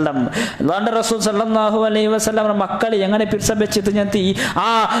അലൈഹി വസല്ലം അല്ലാണ്ട് റസൂൽ സല്ലല്ലാഹു അലൈഹി വസല്ലം മക്കളെ എങ്ങനെ പിരിസബെച്ചിട്ട് ഞെത്തി ആ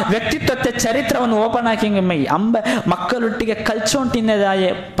വ്യക്തിത്വത്തെ ചരിത്രವನ್ನು ಓಪನ್ ಆಕಿಂಗಮ್ಮೈ ಅಂಬ ಮಕ್ಕಳೊಟ್ಟಿಗೆ ಕಲ್ಚೊಂಟಿನದಾಯ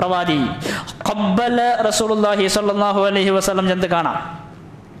ಪ್ರವಾದಿ ಕಬ್ಬಲ ರಸೂಲುಲ್ಲಾಹಿ ಸಲ್ಲಲ್ಲಾಹು ಅಲೈಹಿ ವಸಲ್ಲಂ ಜಂತ ಕಾಣ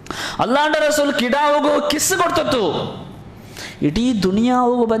ಅಲ್ಲಾಂಡ ರಸೂಲ್ ಕಿಡಾವುಗೂ ಕಿಸ್ ಕೊಡ್ತತ್ತು. ಇಡೀ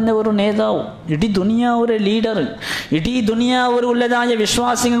ದುನಿಯಾವಿಗೂ ಬಂದವರು ನೇತಾವು, ಇಡೀ ದುನಿಯಾವರ ಲೀಡರ್, ಇಡೀ ದುನಿಯಾವರು ಉಳ್ಳದಾಯ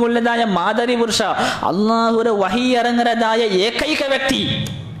ವಿಶ್ವಾಸಿಗುಳ್ಳದಾಯ ಮಾದರಿ ಪುರುಷ, ಅಲ್ಲಾಹುರ ವಹಿ ಅರಂಗರದಾಯ ಏಕೈಕ ವ್ಯಕ್ತಿ,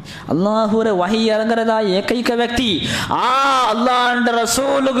 അള്ളാഹുര വഹി ഇറങ്ങുന്നതായ ഏകൈക വ്യക്തി. ആ അള്ളാഹുന്റെ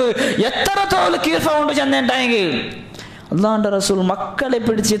റസൂലുക്ക് എത്രത്തോളം കീർഫുണ്ട് ചെന്നിട്ടുണ്ടെങ്കിൽ അള്ളാഹുന്റെ റസൂൽ മക്കളെ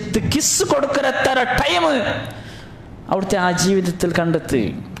പിടിച്ചെത്ത് കിസ് കൊടുക്കുന്ന എത്ര ടൈം അവിടുത്തെ ആ ജീവിതത്തിൽ കണ്ടെത്തി.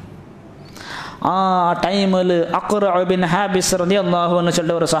 ആ ടൈമിൽ അഖ്റഅ ബിൻ ഹാബിസ് റളിയല്ലാഹു അൻഹു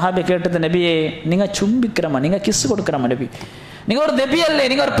ചൊല്ലുന്ന ഒരു സഹാബി കേട്ടത്, നബിയെ നിങ്ങൾ ചുംബിക്കരമ, നിങ്ങൾ കിസ് കൊടുക്കരമ നബി, നിങ്ങൾ ഒരു നബിയല്ലേ,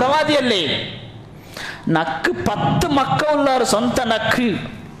 നിങ്ങൾ ഒരു പ്രവാദിയല്ലേ? നക്ക് 10 മക്കളുള്ള സ്വന്ത നക്ക്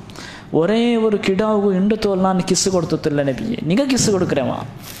ഒരേ ഒരു കിടാവ് ಇಂಡತೋಲ್ ನಾನು ಕಿಸ್ ಕೊಡ್ತಿಲ್ಲ ನಬಿಯೇ, ನಿಗ ಕಿಸ್ ಕೊಡ್ಕರಮ.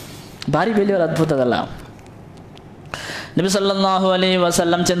 ಭಾರಿ ಬೆಲೆ ಅದ್ಭುತದಲ್ಲ. നബി സല്ലല്ലാഹു അലൈഹി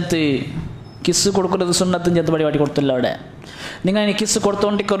വസല്ലം ചെന്ന് കിസ് കൊടുക്കുന്നത് സുന്നത്തും ചെന്ന് പരിപാടി കൊടുത്തില്ല. അവിടെ നിങ്ങൾ എനിക്ക് കിസ്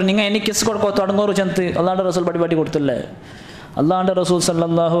കൊടുത്തോണ്ടിക്കോರು, നിങ്ങൾ എനിക്ക് കിസ് കൊടുക്കോ തുടങ്ങോರು ചെന്ന് അള്ളാഹുവിൻ്റെ റസൂൽ പരിപാടി കൊടുത്തില്ലേ? അള്ളാഹുവിൻ്റെ റസൂൽ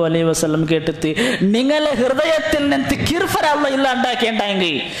സല്ലല്ലാഹു അലൈഹി വസല്ലം കേട്ടിട്ട്, നിങ്ങളെ ഹൃദയത്തിൽ നിന്ന് കിർഫർ അല്ലാഹ്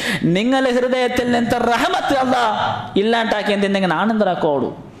ഇല്ലാണ്ടാക്കേണ്ടെങ്കിൽ, നിങ്ങളെ ഹൃദയത്തിൽ നിന്ന് റഹ്മത്ത് അല്ലാഹ് ഇല്ലാണ്ടാക്കിയെന്തെങ്കിൽ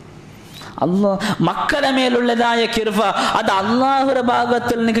ആനന്ദരാക്കോളൂ. മക്കളുടെ മേലുള്ളതായ കിർഫ അത് അള്ളാഹുയുടെ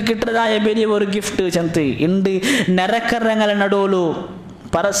ഭാഗത്തിൽ നിങ്ങൾക്ക് കിട്ടുന്നതായ വലിയ ഒരു ഗിഫ്റ്റ് ചെന്ന് ഉണ്ട്. നരക്കരങ്ങളെ നടുവലു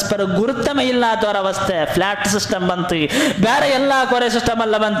ಪರಸ್ಪರ ಗುರುತಮೇ ಇಲ್ಲದ ಅವಸ್ಥೆ, ಫ್ಲಾಟ್ ಸಿಸ್ಟಮ್ ಬಂತು, ಬೇರೆ ಎಲ್ಲ ಕೊರೆ ಸಿಸ್ಟಮ್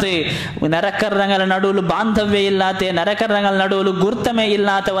ಅಲ್ಲ ಬಂತು. ನರಕರಂಗಲ ನಡುವಲು ಬಾಂಧವ್ಯ ಇಲ್ಲತೆ, ನರಕರಂಗಲ ನಡುವಲು ಗುರುತಮೇ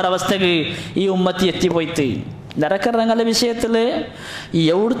ಇಲ್ಲದವರ ಅವಸ್ಥೆಗೆ ಈ ಉಮ್ಮತಿ ಎತ್ತಿపోಯ್ತು. ನರಕರಂಗಲ ವಿಷಯದಲ್ಲಿ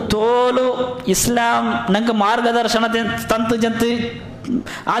ಎವಡು ತೋಲು ಇಸ್ಲಾಂ ನಂಗೆ ಮಾರ್ಗದರ್ಶನ ತಂತು ಜಂತು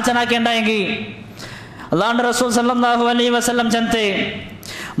ಆಚನಾಕೆಂಡಾಗಿ ಅಲ್ಲಾಹ್ ರಸೂಲ್ ಸಲ್ಲಲ್ಲಾಹು ಅಲೈಹಿ ವಸಲ್ಲಂ ಜಂತೆ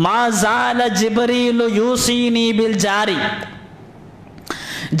ಮಾ ಝಾಲ ಜಿಬ್ರೀಲ್ ಯೂಸಿನಿ ಬಿಲ್ ಜಾರಿ.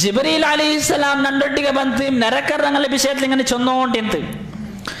 ജിബ്രീൽ അലൈഹിസ്സലാം നണ്ടൊട്ടിಗೆ ಬಂತು ನರಕರಂಗಲ ವಿಷಯದಲ್ಲಿ ഇങ്ങനെ ചൊന്നോണ്ടിಂತು.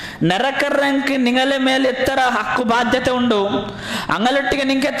 നരക്കറങ്ക് നിങ്ങളെ മേൽ എത്ര ഹക്കു ബാധ്യത ഉണ്ട്, അങ്ങലൊಟ್ಟಿಗೆ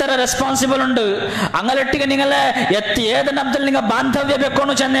ನಿಂಗೆ ಎತ್ತರ ರೆಸ್ಪಾನ್ಸಿಬಲ್ ഉണ്ട്, അങ്ങലൊಟ್ಟಿಗೆ നിങ്ങളെ ഏത് ನಮ್ದಲ್ಲಿ നിങ്ങൾ ಬಾಂಧವ್ಯ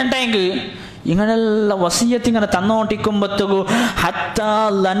ಬೇಕೋನು ಚೆಂದಂಟಾಗಿ ഇങ്ങനെയുള്ള വസിയത്ത് ഇങ്ങനെ തന്നോണ്ടിക്കുമ്പത്തുകു ഹത്താ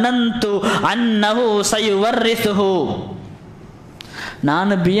ലനന്തു അന്നഹു സയുവർരിസുഹു.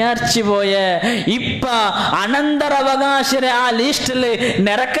 ನಾನು ಬಿಯಾರ್ಚಿ പോയെ ഇപ്പ അനന്തരാവകാശരെ ആ ലിസ്റ്റിൽ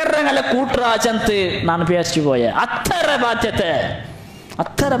നരക്കരങ്ങളെ കൂട്ടറാച്ചന്ത് ನಾನು ಬಿಯಾರ್ಚಿ പോയെ. അത്ര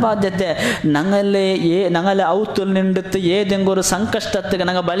ബാധ്യತೆ ഞങ്ങളെ ഔത്തുൽ നിണ്ടിത്ത് ഏതെങ്കിലും ഒരു സംകഷ്ടത്തിന്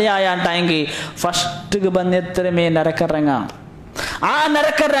ഞങ്ങൾ ബലിയായാണ്ടെങ്കിൽ ഫസ്റ്റ് ಬಂದೆತ್ತರമേ നരക്കരങ്ങ. ആ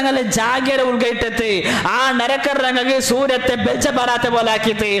നരക്കരങ്ങളെ ജാഗ്യരെ ഉൾഗൈറ്റത്ത്, ആ നരക്കരങ്ങൾക്ക് സൂര്യത്തെ ബെൽച്ച പറാത്ത പോലെ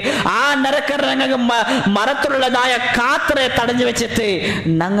ആക്കിയിട്ട്, ആ നരക്കരങ്ങൾക്ക് മരത്തിലുള്ളതായ കാത്തറെ തടഞ്ഞു വെച്ചിട്ട്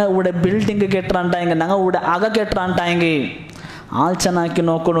ഞങ്ങളുടെ ബിൽഡിംഗ് കെട്ടാണ്ടായെങ്കിൽ, ഞങ്ങളുടെ അക കെട്ടാണ്ടായെങ്കിൽ ആൾച്ചനാക്കി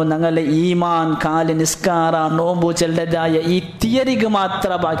നോക്കണു. ഞങ്ങളുടെ ഈമാൻ, കാല്, നിസ്കാര, നോമ്പു ചെല്ലതായ ഈ തിയറിക്ക്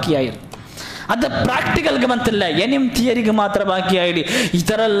മാത്രം ബാക്കിയായിരുന്നു. ಅದು ಪ್ರಾಕ್ಟಿಕಲ್ಗೆ ಬಂತಿಲ್ಲ, ಏನೇನು ಥಿಯರಿಗೆ ಮಾತ್ರ ಬಾಕಿ ಆಯಿಡಿ.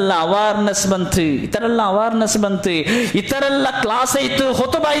 ಇದರೆಲ್ಲ ಅವೇರ್ನೆಸ್ ಬಂತು, ಇದರೆಲ್ಲ ಕ್ಲಾಸ್ ಆಯ್ತು,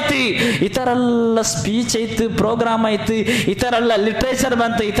 ಹೊತಬ ಆಯ್ತು, ಇದರೆಲ್ಲ ಸ್ಪೀಚ್ ಆಯ್ತು, ಪ್ರೋಗ್ರಾಮ್ ಆಯ್ತು, ಇದರೆಲ್ಲ ಲಿಟ್ರೇಚರ್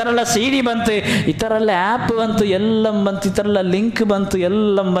ಬಂತು, ಇದರೆಲ್ಲ CD ಬಂತು, ಇದರೆಲ್ಲ ಆ್ಯಪ್ ಬಂತು, ಎಲ್ಲ ಬಂತು, ಇದರೆಲ್ಲ ಲಿಂಕ್ ಬಂತು,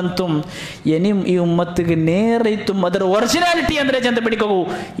 ಎಲ್ಲ ಬಂತು. ಏನಿಮ್ ಈ ಉಮ್ಮತ್ತಿಗೆ ನೇರೈತು ಅದರ ಒರಿಜಿನಾಲಿಟಿ ಅಂದರೆ ಜಂತ ಬಿಡಿಕೋವು.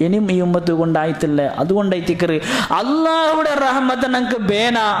 ಏನಿಮ್ ಈ ಉಮ್ಮತ್ತಿಗೆ ಉಂಡಾಯ್ತಿಲ್ಲ, അതുകൊണ്ടായിത്തിക്കറ് അല്ലാഹുടെ റഹ്മത്ത് നമുക്ക്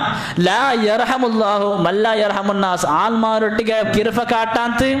ബേന ലാ യർഹമുല്ലാഹു മല്ലാ യർഹമുന്നാസ്. ആൽമാരൊട്ടിಗೆ കിർഫ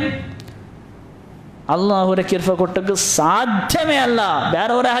കാട്ടാന്ത് അള്ളാഹുരെ കിർഫ കൊട്ടക്ക് സാധ്യമേ അല്ല.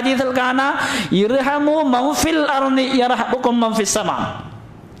 വേറെ ഒരു ഹദീസിൽ കാണാം, ഇർഹമു മൗഫിൽ അർളി യർഹമുകും മൗഫിസ് സമാ.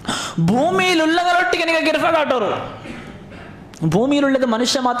 ഭൂമിയിലുള്ളവരൊട്ടിಗೆ നിങ്ങൾ കിർഫ കാട്ടോರು. ഭൂമിയിലുള്ളത്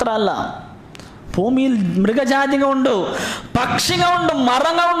മനുഷ്യ മാത്രമല്ല, ഭൂമിയിൽ മൃഗജാതികളുണ്ട്, പക്ഷികളുണ്ട്,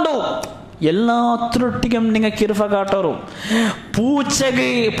 മരങ്ങളുണ്ട്, എല്ലാത്തിനൊട്ടിക്കും നിങ്ങൾ കിർഫ കാട്ടോರು.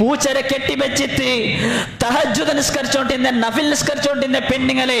 പൂച്ചരെ കെട്ടിവെച്ചിട്ട് തഹജ്ജുദ് നിസ്കരിച്ചോണ്ടിരുന്ന, നഫിൽ നിസ്കരിച്ചോണ്ടിരുന്ന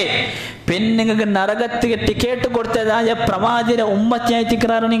പെണ്ണുങ്ങൾക്ക് നരകത്തിക്ക് ടിക്കറ്റ് കൊടുത്തതായ പ്രവാചക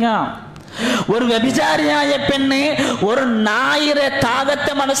ഉമ്മത്തിയായിത്തിക്കാറ്. നിങ്ങൾ ഒരു വ്യഭിചാരിയായ പെണ്ണ് ഒരു നായിരെ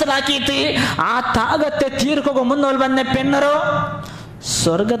താകത്തെ മനസ്സിലാക്കിയിട്ട് ആ താകത്തെ തീർക്കുക മുന്നോൽ വന്ന പെണ്ണറോ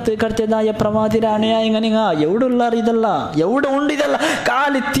ಸ್ವರ್ಗಕ್ಕೆ ಕಟ್ತಿದ್ದಾಯ ಪ್ರವಾದಿರಾಣೆ. ಹಿಂಗ ಎವಡು ಉಳ್ಳಾರ ಇದಲ್ಲ, ಎವಡು ಉಂಡಿದಲ್ಲ,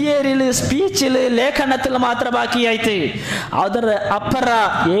 ಖಾಲಿ ಥಿಯರಿಲಿ, ಸ್ಪೀಚಿಲಿ, ಲೇಖನത്തിൽ ಮಾತ್ರ ಬಾಕಿ ಆಯ್ತು. ಅದರ ಅಪರ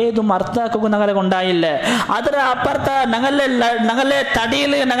ഏതും അർത്ഥാക്കുക ഞങ്ങളെ കൊണ്ടായില്ല. ಅದರ അപ്പുറത്ത ഞങ്ങളെ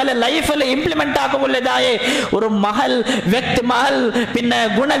തടിയിൽ, ഞങ്ങളെ ലൈഫിൽ ഇംപ്ലിമെന്റ് ആക്കുള്ളതായ ഒരു മഹൽ വ്യക്തി, മഹൽ പിന്നെ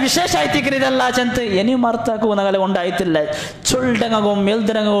ഗുണവിശേഷായിത്തിക്കറിതല്ല ചെന്ന് ഇനിയും അർത്ഥാക്കുക ഞങ്ങളെ കൊണ്ടായിട്ടില്ല. ചുൾടങ്ങവും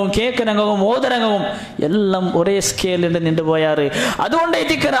എൽതരങ്ങവും കേക്കരങ്ങവും ഓതരങ്ങവും എല്ലാം ഒരേ സ്കെയിലിൽ നിன்று പോയാറ്.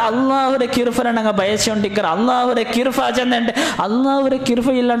 അതുകൊണ്ടായിത്തിക്കറ അള്ളാഹുരെ കിർഫനെ ഞങ്ങൾ ബയച്ചുകൊണ്ടിരിക്കറ. അള്ളാഹുരെ കിർഫ ചെന്നുണ്ട്. അള്ളാഹുരെ കിർഫ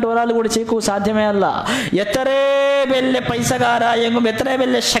ഇല്ലാണ്ട് ഒരാൾ കൂടി ചെയ്യൂ സാധ്യമേ അല്ല. എത്രേ വലിയ പൈസക്കാരായെങ്കും എത്രേ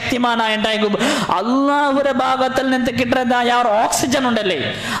വലിയ ശക്തിമാനായെങ്കും അള്ളാഹുരെ ഭാഗത്തിൽ നിന്ന് കിട്ടുന്നതായ ആ ഓക്സിജൻ ഉണ്ടല്ലേ,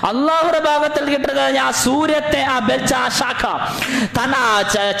 അള്ളാഹുരെ ഭാഗത്തിൽ കിട്ടുന്നതായ ആ സൂര്യത്തെ, ആ ബെൽച്ച, ആ ശാഖ, തന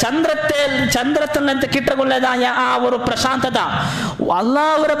ചന്ദ്രത്തിൽ നിന്ന് കിട്ടുന്നതായ ആ ഒരു പ്രശാന്തത,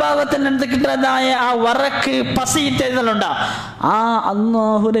 അള്ളാഹുരെ ഭാഗത്തിൽ നിന്ന് കിട്ടുന്നതായ ആ വറക്ക് പസി ഇത്യാദികളുണ്ട്. ആ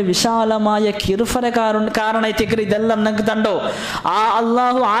അള്ളാഹുടെ വിശാലമായ കിർഫര കാരണത്തിക്കറി ഇതെല്ലാം നമുക്ക് തണ്ടോ ആ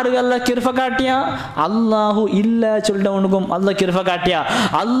അള്ളാഹു ആറുകല്ല കിർഫ കാട്ടിയ അള്ളാഹു ഇല്ല ചൊല്ലവണുകും അല്ല കിർഫ കാട്ടിയ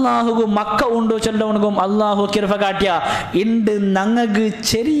അള്ളാഹു മക്ക ഉണ്ടോ ചൊല്ലവണുകും അള്ളാഹു കിർഫ കാട്ടിയ ഇണ്ട് ഞങ്ങൾക്ക്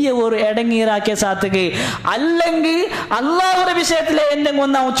ചെറിയ ഒരു ഇടങ്ങീറാക്കിയ സാത്തുക്ക് അല്ലെങ്കിൽ അള്ളാഹുടെ വിഷയത്തിൽ എന്തെങ്കിലും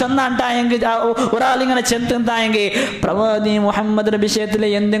ഒന്നാവും ചൊന്നാണ്ടായെങ്കിൽ ഒരാളിങ്ങനെ ചെന്തായെങ്കിൽ പ്രവാദി മുഹമ്മദ്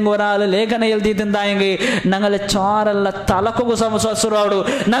വിഷയത്തിൽ എന്തെങ്കിലും ഒരാൾ ലേഖന എഴുതിയിട്ടുണ്ടായെങ്കിൽ ഞങ്ങളെ ചോറല്ല തലക്കു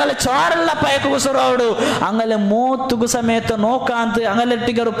സുറാവു ഞങ്ങളെ ചോറല്ല പയക്കു സുറാവു അങ്ങനെ മൂത്തുകു സമയത്ത് നോക്കാന്ത്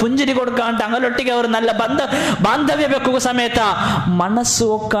അങ്ങലൊಟ್ಟಿಗೆ ಅವರು പുഞ്ചിരി കൊടുക്കാണ്ട് അങ്ങലൊಟ್ಟಿಗೆ ಅವರು നല്ല ബാന്ധവ്യ വെക്കുക സമയത്ത മനസ്സ്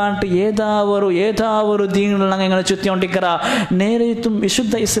ഒക്കാണ്ട് ഏതാവൊരു ദീനുള്ള ഇങ്ങനെ ചുറ്റിക്കൊണ്ടിരിക്കറ നേരെത്തും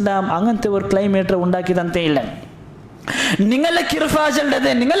വിശുദ്ധ ഇസ്ലാം അങ്ങനത്തെ ഒരു ക്ലൈമേറ്റ് ഉണ്ടാക്കിയದಂತೆ ಇಲ್ಲ നിങ്ങളെ കിർഫ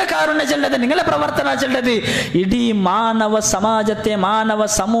ചെല്ലത് നിങ്ങളെ കാരുണ്യ ചെല്ലത് നിങ്ങളെ പ്രവർത്തന ചെല്ലത് ഇടീ മാനവ സമാജത്തെ മാനവ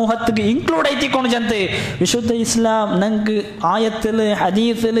സമൂഹത്തിക്ക് ഇൻക്ലൂഡ് ആയിക്കൊണ്ട് ചെന്ന് വിശുദ്ധ ഇസ്ലാം ഞങ്ങൾക്ക് ആയത്തില്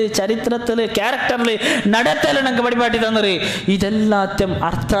ഹദീസില് ചരിത്രത്തില് ക്യാരക്ടറില് നടത്തല് ഞങ്ങൾക്ക് പഠിപ്പാട്ടി തന്നത് ഇതെല്ലാത്തും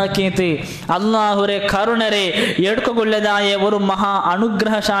അർത്ഥാക്കിയത് അള്ളാഹുരെ കരുണരെ എടുക്കൊള്ളതായ ഒരു മഹാ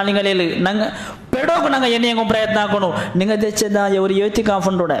അനുഗ്രഹശാലികളിൽ ഞങ്ങൾ പെടോക്ക് ഞങ്ങൾ എന്നെയും പ്രയത്ന ആക്കണു നിങ്ങൾ തെച്ചതായ ഒരു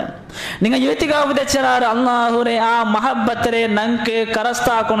യോത്തിക്കാഫുണ്ടൂടെ നിങ്ങൾ യോത്തിക്കാഫ് തെച്ചാറ് അള്ളാഹുരെ ആ മഹബത്തരെ ഞങ്ങൾക്ക്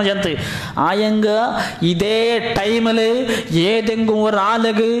കരസ്ഥാക്കണം ചെന്ന് ആയെങ്ക ഇതേ ടൈമില് ഏതെങ്കിലും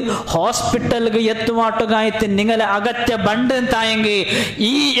ഒരാൾക്ക് ഹോസ്പിറ്റലിൽ എത്തുമാട്ടുകായത്ത് നിങ്ങളെ അകത്യ ബണ്ട് തായെങ്കിൽ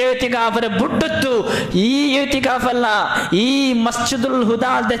ഈ യോത്തിക്കാഫരെ ബുഡ്ഡത്തു ഈ യോത്തിക്കാഫല്ല ഈ മസ്ജിദുൽ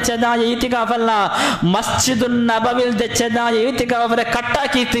ഹുദാൽ തെച്ചതായ യോത്തിക്കാഫല്ല മസ്ജിദുൽ നബവിൽ തെച്ചതായ യോത്തിക്കാഫരെ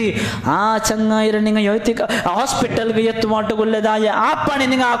കട്ടാക്കിയിട്ട് ആ ചങ്ങ ഹോസ്പിറ്റലിൽ എത്തുമാട്ടുകൊള്ളതായ ആ പണി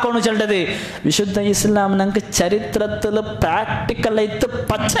നിങ്ങൾ ആക്കണു ചെല്ലത് വിശുദ്ധ ഇസ്ലാം ഞങ്ങൾക്ക് ചരിത്രത്തിൽ പ്രാക്ടിക്കലായിട്ട്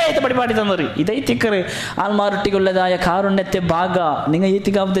പച്ചയായിട്ട് പരിപാടി തന്നത് ഇതൈത്തിക്കറ് ആൾമാരൊട്ടിക്കുള്ളതായ കാരുണ്യത്തെ ഭാഗ നിങ്ങൾ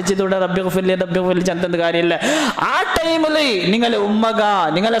ഈത്തിക്കാവ് തെച്ചിലൂടെ റബ്ബിഫില്ലി ചന്തന്റെ കാര്യമില്ല ആ ടൈമില് നിങ്ങളെ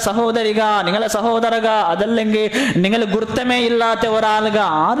ഉമ്മക നിങ്ങളെ സഹോദരിക നിങ്ങളെ സഹോദരക അതല്ലെങ്കിൽ നിങ്ങൾ ഗുരുത്തമേ ഇല്ലാത്ത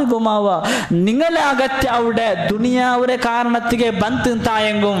ഒരാളുക ആരുകുമാവ നിങ്ങളെ അകത്ത് അവിടെ ദുനിയാവുടെ കാരണത്തിಗೆ ಬಂತು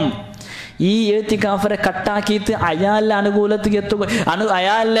ತಾಯಂಗುം ഈ എഴുത്തിക്കാഫറെ കട്ടാക്കിയിട്ട് അയാളുടെ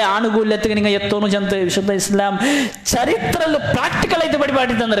അയാളുടെ ആനുകൂല്യത്തിൽ നിങ്ങൾ എത്തോന്നു ചെന്ന് വിശുദ്ധ ഇസ്ലാം ചരിത്രത്തിൽ പ്രാക്ടിക്കലായിട്ട്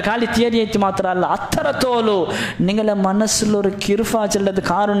പരിപാടി തന്നത് ಖಾಲಿ തിയറി ആയിട്ട് മാത്രമല്ല അത്രത്തോലു നിങ്ങളെ മനസ്സിലൊരു കിർഫ ചെല്ലത്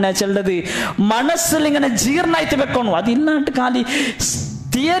കാരുണ്യ ചെല്ലത് മനസ്സിൽ ഇങ്ങനെ ജീർണായിട്ട് വെക്കണം അതില്ലാണ്ട് ಖಾಲಿ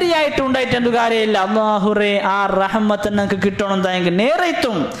തിയറി ആയിട്ട് ഉണ്ടായിട്ട് കാര്യമില്ല അള്ളാഹുറെ ആ റഹ്മത്ത് ഞങ്ങൾക്ക് കിട്ടണം തായെങ്കിൽ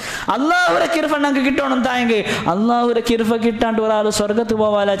നേരെത്തും അള്ളാഹുരെ കിർഫ ഞങ്ങൾക്ക് കിട്ടണം തായെങ്കിൽ അള്ളാഹുരെ കിർഫ കിട്ടാണ്ട് ഒരാൾ സ്വർഗത്ത്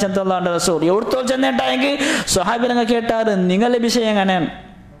പോവാല ചെന്തല്ലാണ്ട് റസൂൽ എവിടത്തോ ചെന്നിട്ടായെങ്കിൽ സ്വഹാബിനങ്ങൾ കേട്ടാറ് നിങ്ങളെ വിഷയം എങ്ങനെ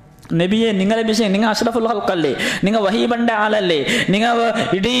നബിയെ നിങ്ങളെ വിഷയം നിങ്ങൾ അഷ്റഫുൽ ഹൽക്കല്ലേ നിങ്ങൾ വഹീബന്റെ ആളല്ലേ നിങ്ങൾ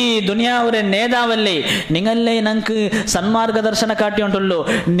ഇടീ ദുനിയാവുടെ നേതാവല്ലേ നിങ്ങളെ ഞങ്ങൾക്ക് സന്മാർഗ ദർശന കാട്ടിയുണ്ടല്ലോ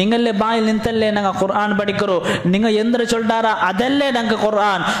നിങ്ങളെ ബായിൽ നിന്തല്ലേ ഞങ്ങൾ ഖുർആൻ പഠിക്കറോ നിങ്ങൾ എന്തൊരു ചൊല്ലാറ അതല്ലേ ഞങ്ങൾക്ക്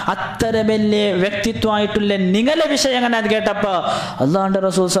ഖുർആൻ അത്ര വലിയ വ്യക്തിത്വമായിട്ടുള്ള നിങ്ങളെ വിഷയം എങ്ങനെ അത് കേട്ടപ്പ അള്ളാഹുന്റെ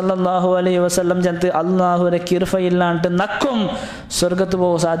റസൂൽ സല്ലല്ലാഹു അലൈഹി വസല്ലം ചെന്ന് അള്ളാഹുരെ കിർഫ ഇല്ലാണ്ട് നക്കും സ്വർഗത്ത്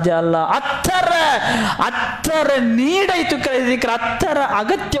പോകാൻ സാധ്യ അല്ല അത്ര നീടായിട്ട് അത്ര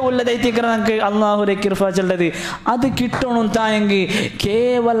അഗത്യമുള്ള അള്ളാഹുരെ കിർഫ ചെല്ലത് അത് കിട്ടണം തായെങ്കിൽ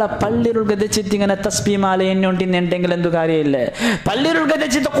കേവല പള്ളിരുൾಗೆ തെച്ചിങ്ങനെ തസ്ബീമാല എണ്ണുണ്ടെങ്കിൽ എന്തു കാര്യമില്ല പള്ളിരുൾಗೆ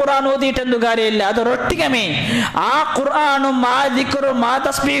തെച്ചിട്ട് ഖുർആൻ ഓതിയിട്ട് എന്തു കാര്യമില്ല അതൊരൊട്ടികമേ ആ ഖുർആനും ആ ദിക്റും ആ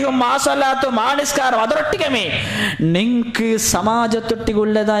തസ്ബീഹും ആ സ്വലാത്തും ആ നിസ്കാരം അതൊരൊട്ടികമേ നിങ്ങൾക്ക്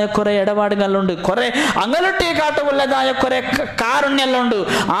സമാജത്തൊട്ടിക്കുള്ളതായ കുറെ ഇടപാടുകളുണ്ട് കുറെ അങ്ങലൊട്ടിയെ കാട്ടുകൊള്ളതായ കുറെ കാരുണ്യങ്ങളുണ്ട്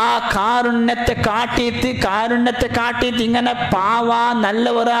ആ കാരുണ്യത്തെ കാട്ടിയിട്ട് ഇങ്ങനെ പാവാ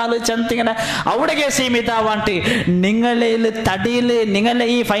നല്ല ഒരാൾ ചെന്തിങ്ങനെ അവിടേക്ക് സീമിതാവാണ്ട് നിങ്ങളെ തടിയില് നിങ്ങളെ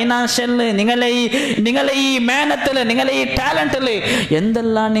ഈ ഫൈനാൻഷ്യല് നിങ്ങളെ ഈ മേനത്തില് നിങ്ങളെ ഈ ടാലന്റില്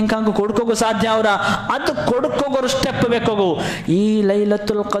എന്തെല്ലാം നിങ്ങൾക്ക് കൊടുക്കുക സാധ്യാവൂര അത് കൊടുക്കുക ഒരു സ്റ്റെപ്പ് വെക്കുക ഈ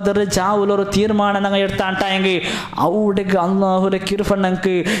ലൈലത്തുൽ ഖദർ ജാവുലൊരു തീരുമാനം ഞങ്ങൾ എടുത്താണ്ടായെങ്കിൽ അവിടേക്ക് അള്ളാഹുരെ കിർഫ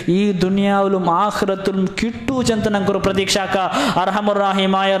ഞങ്ങൾക്ക് ഈ ദുനിയാവിലും ആഖിറത്തിലും കിട്ടൂ ചെന്ന് ഞങ്ങൾക്ക് ഒരു പ്രതീക്ഷാക്ക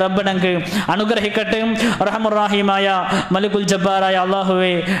അർഹമുറാഹിമായ റബ്ബ് ഞങ്ങൾക്ക് അനുഗ്രഹിക്കട്ടെ റഹമുറാഹിമായ മലികുൽ ജബ്ബാറായ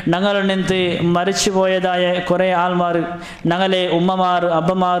അള്ളാഹുവെ ഞങ്ങൾ നിന്ന് മരിച്ചുപോയതായ കുറെ ആൾമാർ ഞങ്ങളെ ഉമ്മമാർ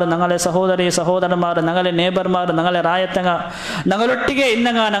അബ്ബമാർ ഞങ്ങളെ സഹോദരന്മാർ ഞങ്ങളെ നേബർമാർ ഞങ്ങളെ റായത്തങ്ങ ഞങ്ങളൊട്ടിಗೆ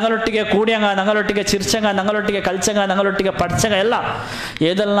ഇന്നങ്ങ ഞങ്ങളൊട്ടിಗೆ കൂടിയങ്ങ ഞങ്ങളൊട്ടിಗೆ ചിരിച്ചങ്ങ ഞങ്ങളൊട്ടിಗೆ കളിച്ചങ്ങ ഞങ്ങളൊട്ടിಗೆ പഠിച്ചങ്ങ ಎಲ್ಲ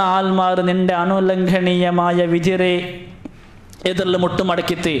ഏതെല്ലാം ആൾമാർ നിന്റെ അനുലംഘനീയമായ വിധിരെ എതിർല്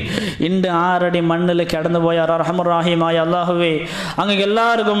മുട്ടുമടക്കിത്ത് ഇണ്ട് 6 അടി മണ്ണിൽ കിടന്നുപോയ റഹ്മാനിയായ അല്ലാഹുവേ അങ്ങക്ക്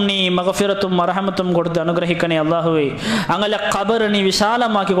എല്ലാവർക്കും നീ മഗ്ഫിറത്തും മർഹമത്തും കൊടുത്ത് അനുഗ്രഹിക്കണേ അല്ലാഹുവേ അങ്ങലെ ഖബർ നീ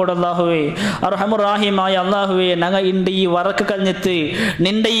വിശാലമാക്കി കൊടു അല്ലാഹുവേ റഹ്മാനിയായ അല്ലാഹുവേ ഞങ്ങ ഇണ്ട് ഈ വർക്ക് കഴിഞ്ഞിട്ട്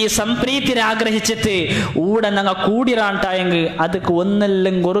നിന്റെ ഈ സംപ്രീതിനെ ആഗ്രഹിച്ചിട്ട് ഊടെ ഞങ്ങ കൂടിറാണ്ടായെങ്കിൽ ಅದಕ್ಕೆ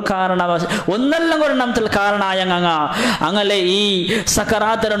ഒന്നല്ലെങ്കിൽ ഒരു നംതൽ കാരണായ അങ്ങലെ ഈ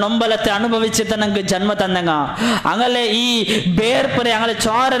സക്കറാത്തര നൊമ്പലത്തെ അനുഭവിച്ചിട്ട് ഞങ്ങൾക്ക് ജന്മ തന്നങ്ങ അങ്ങലെ ഈ ಬೇರ್ಪರೆ ಅಂಗಲ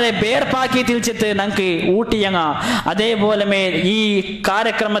ಚಾರರೆ ಬೇರ್ಪಾಕಿ ತಿಳ್ಚಿತ್ತು ನಂಗೆ ಊಟಿಯಂಗ അതേപോലെ ഈ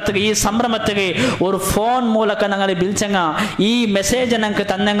ಕಾರ್ಯಕ್ರಮಕ್ಕೆ ಈ ಸಂಭ್ರಮಕ್ಕೆ ഒരു ഫോൺ ಮೂಲಕ ഞങ്ങളെ വിളിച്ചങ്ങ ഈ മെസ്സേജ് ഞങ്ങൾക്ക്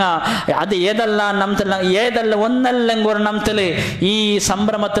തന്നങ്ങ അത് ഏതല്ല നംതൽ ഏതല്ല ഒന്നല്ലെങ്കിൽ ഒരു നംതൽ ഈ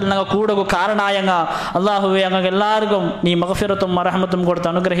സംഭ്രമത്തിൽ ഞങ്ങൾ കൂടുക കാരണായങ്ങ അല്ലാഹുവേ അങ്ങക്ക് എല്ലാവർക്കും നീ മഗ്ഫിറത്തും മർഹമത്തും കൊടുത്ത്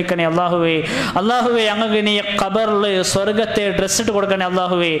അനുഗ്രഹിക്കണേ അല്ലാഹുവേ അല്ലാഹുവേ അങ്ങക്ക് നീ ഖബറിൽ സ്വർഗ്ഗത്തെ ഡ്രസ് ഇട്ട് കൊടുക്കണേ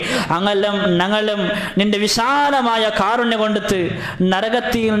അല്ലാഹുവേ അങ്ങലും ഞങ്ങളും നിന്റെ വിശാലമായ കാരുണ്യം കൊണ്ട്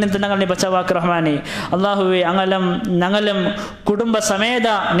നരകത്തിൽ നിന്ന് ഞങ്ങൾ നീ ബച്ചാവാക്ക് റഹ്മാനെ അല്ലാഹുവേ ഞങ്ങളും കുടുംബ സമേത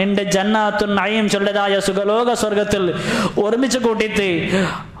നിന്റെ ജന്നാത്തുൻ നഈം ചൊല്ലതായ സുഖലോക സ്വർഗ്ഗത്തിൽ ഒരുമിച്ച് കൂട്ടിയിട്ട്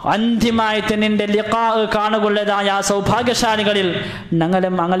അന്തിമായിട്ട് നിന്റെ ലിഖാ കാണുകൊള്ളതായ സൗഭാഗ്യശാലികളിൽ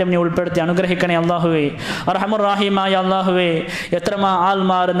ഞങ്ങളും നീ ഉൾപ്പെടുത്തി അനുഗ്രഹിക്കണേ അല്ലാഹുവേ റഹ്മാനിയായ അല്ലാഹുവേ എത്രമാ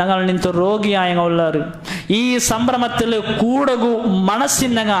ആൾമാർ ഞങ്ങൾ നിന്ത് രോഗിയായ ഉള്ളവർ ഈ സംഭ്രമത്തിൽ കൂടുകു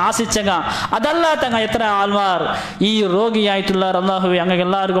മനസ്സിനങ്ങ ആശിച്ചങ്ങ അതല്ലാത്തങ്ങ എത്ര ആൾമാർ ഈ രോഗിയായിട്ടുള്ളവർ അല്ലാഹുവേ അങ്ങക്ക്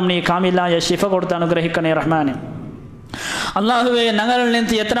എല്ലാവർക്കും നീ കാമിലായ ശിഫ കൊടുത്ത് അനുഗ്രഹിക്കണേ റഹ്മാനെ അല്ലാഹുവേ ഞങ്ങളിൽ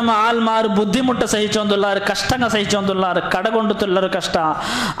നിന്ന് എത്ര ആൾമാർ ബുദ്ധിമുട്ട് സഹിച്ചോണ്ടുള്ളവർ കഷ്ടങ്ങൾ സഹിച്ചോണ്ടുള്ളവർ കടകൊണ്ടുള്ളൊരു കഷ്ട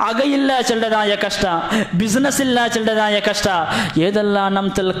അകയില്ല ചെല്ലതായ കഷ്ട ബിസിനസ് ഇല്ല ചെല്ലതായ കഷ്ട ഏതെല്ലാം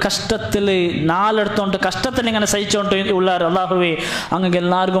നംതൽ കഷ്ടത്തിൽ നാലെടുത്തോണ്ട് കഷ്ടത്തിൽ ഇങ്ങനെ സഹിച്ചോണ്ട് ഉള്ളവർ അല്ലാഹുവേ അങ്ങക്ക്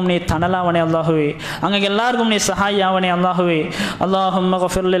എല്ലാവർക്കും നീ തണലാവണേ അല്ലാഹുവേ അങ്ങക്ക് എല്ലാവർക്കും നീ സഹായിയാവണേ അല്ലാഹുവേ അല്ലാഹുമ്മ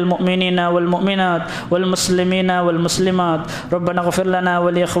ഗഫിർ ലിൽ മുഅ്മിനീന വൽ മുഅ്മിനാത്ത് വൽ മുസ്ലിമീന വൽ മുസ്ലിമാത്ത് റബ്ബന ഗഫിർ ലനാ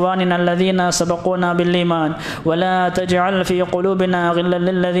വലി ഇഖ്വാനിന അല്ലദീന സബഖൂന ബിൽ ഈമാൻ വലാ تجعل في قلوبنا غلا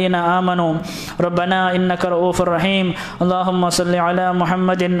للذين آمنوا ربنا إنك رؤوف رحيم اللهم صل على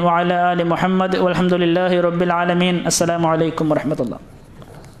محمد وعلى آل محمد والحمد لله رب العالمين السلام عليكم ورحمة الله